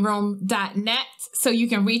 theurbangreenroom.net, so you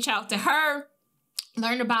can reach out to her.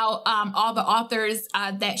 learn about all the authors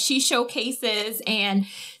that she showcases and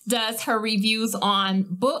does her reviews on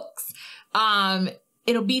books.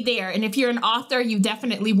 It'll be there. And if you're an author, you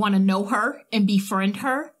definitely want to know her and befriend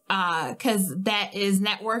her because that is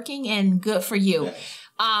networking and good for you.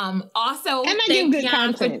 Also, and I give good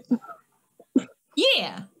content.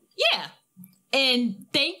 Yeah. And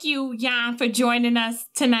thank you, Jan, for joining us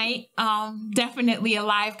tonight. Definitely a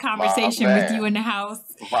live conversation with you in the house.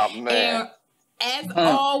 My man. And as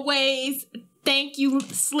always, thank you,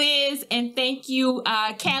 Sliz, and thank you,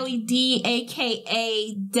 Cali-D,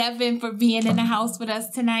 aka Devin, for being in the house with us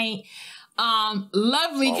tonight.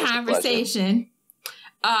 Lovely conversation.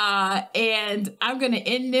 And I'm gonna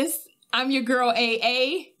end this. I'm your girl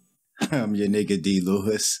AA. I'm your nigga D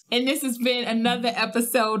Lewis. And this has been another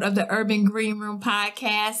episode of the Urban Green Room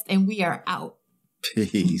podcast, and we are out.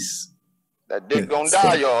 Peace. That dick gonna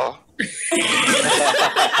die, y'all.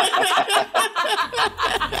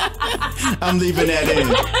 I'm leaving that in.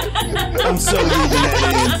 I'm so leaving that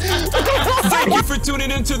in. Thank you for tuning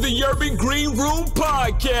into the Urban Green Room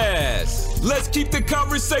podcast. Let's keep the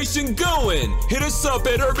conversation going. Hit us up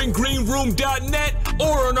at urbangreenroom.net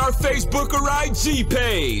or on our Facebook or IG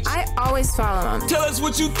page. I always follow them. Tell us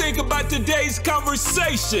what you think about today's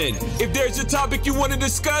conversation. If there's a topic you want to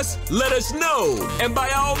discuss, let us know. And by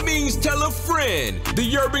all means, tell a friend.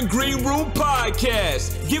 The Urban Green Room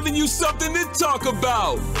podcast, giving you something to talk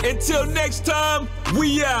about. Until next time,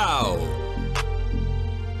 we out.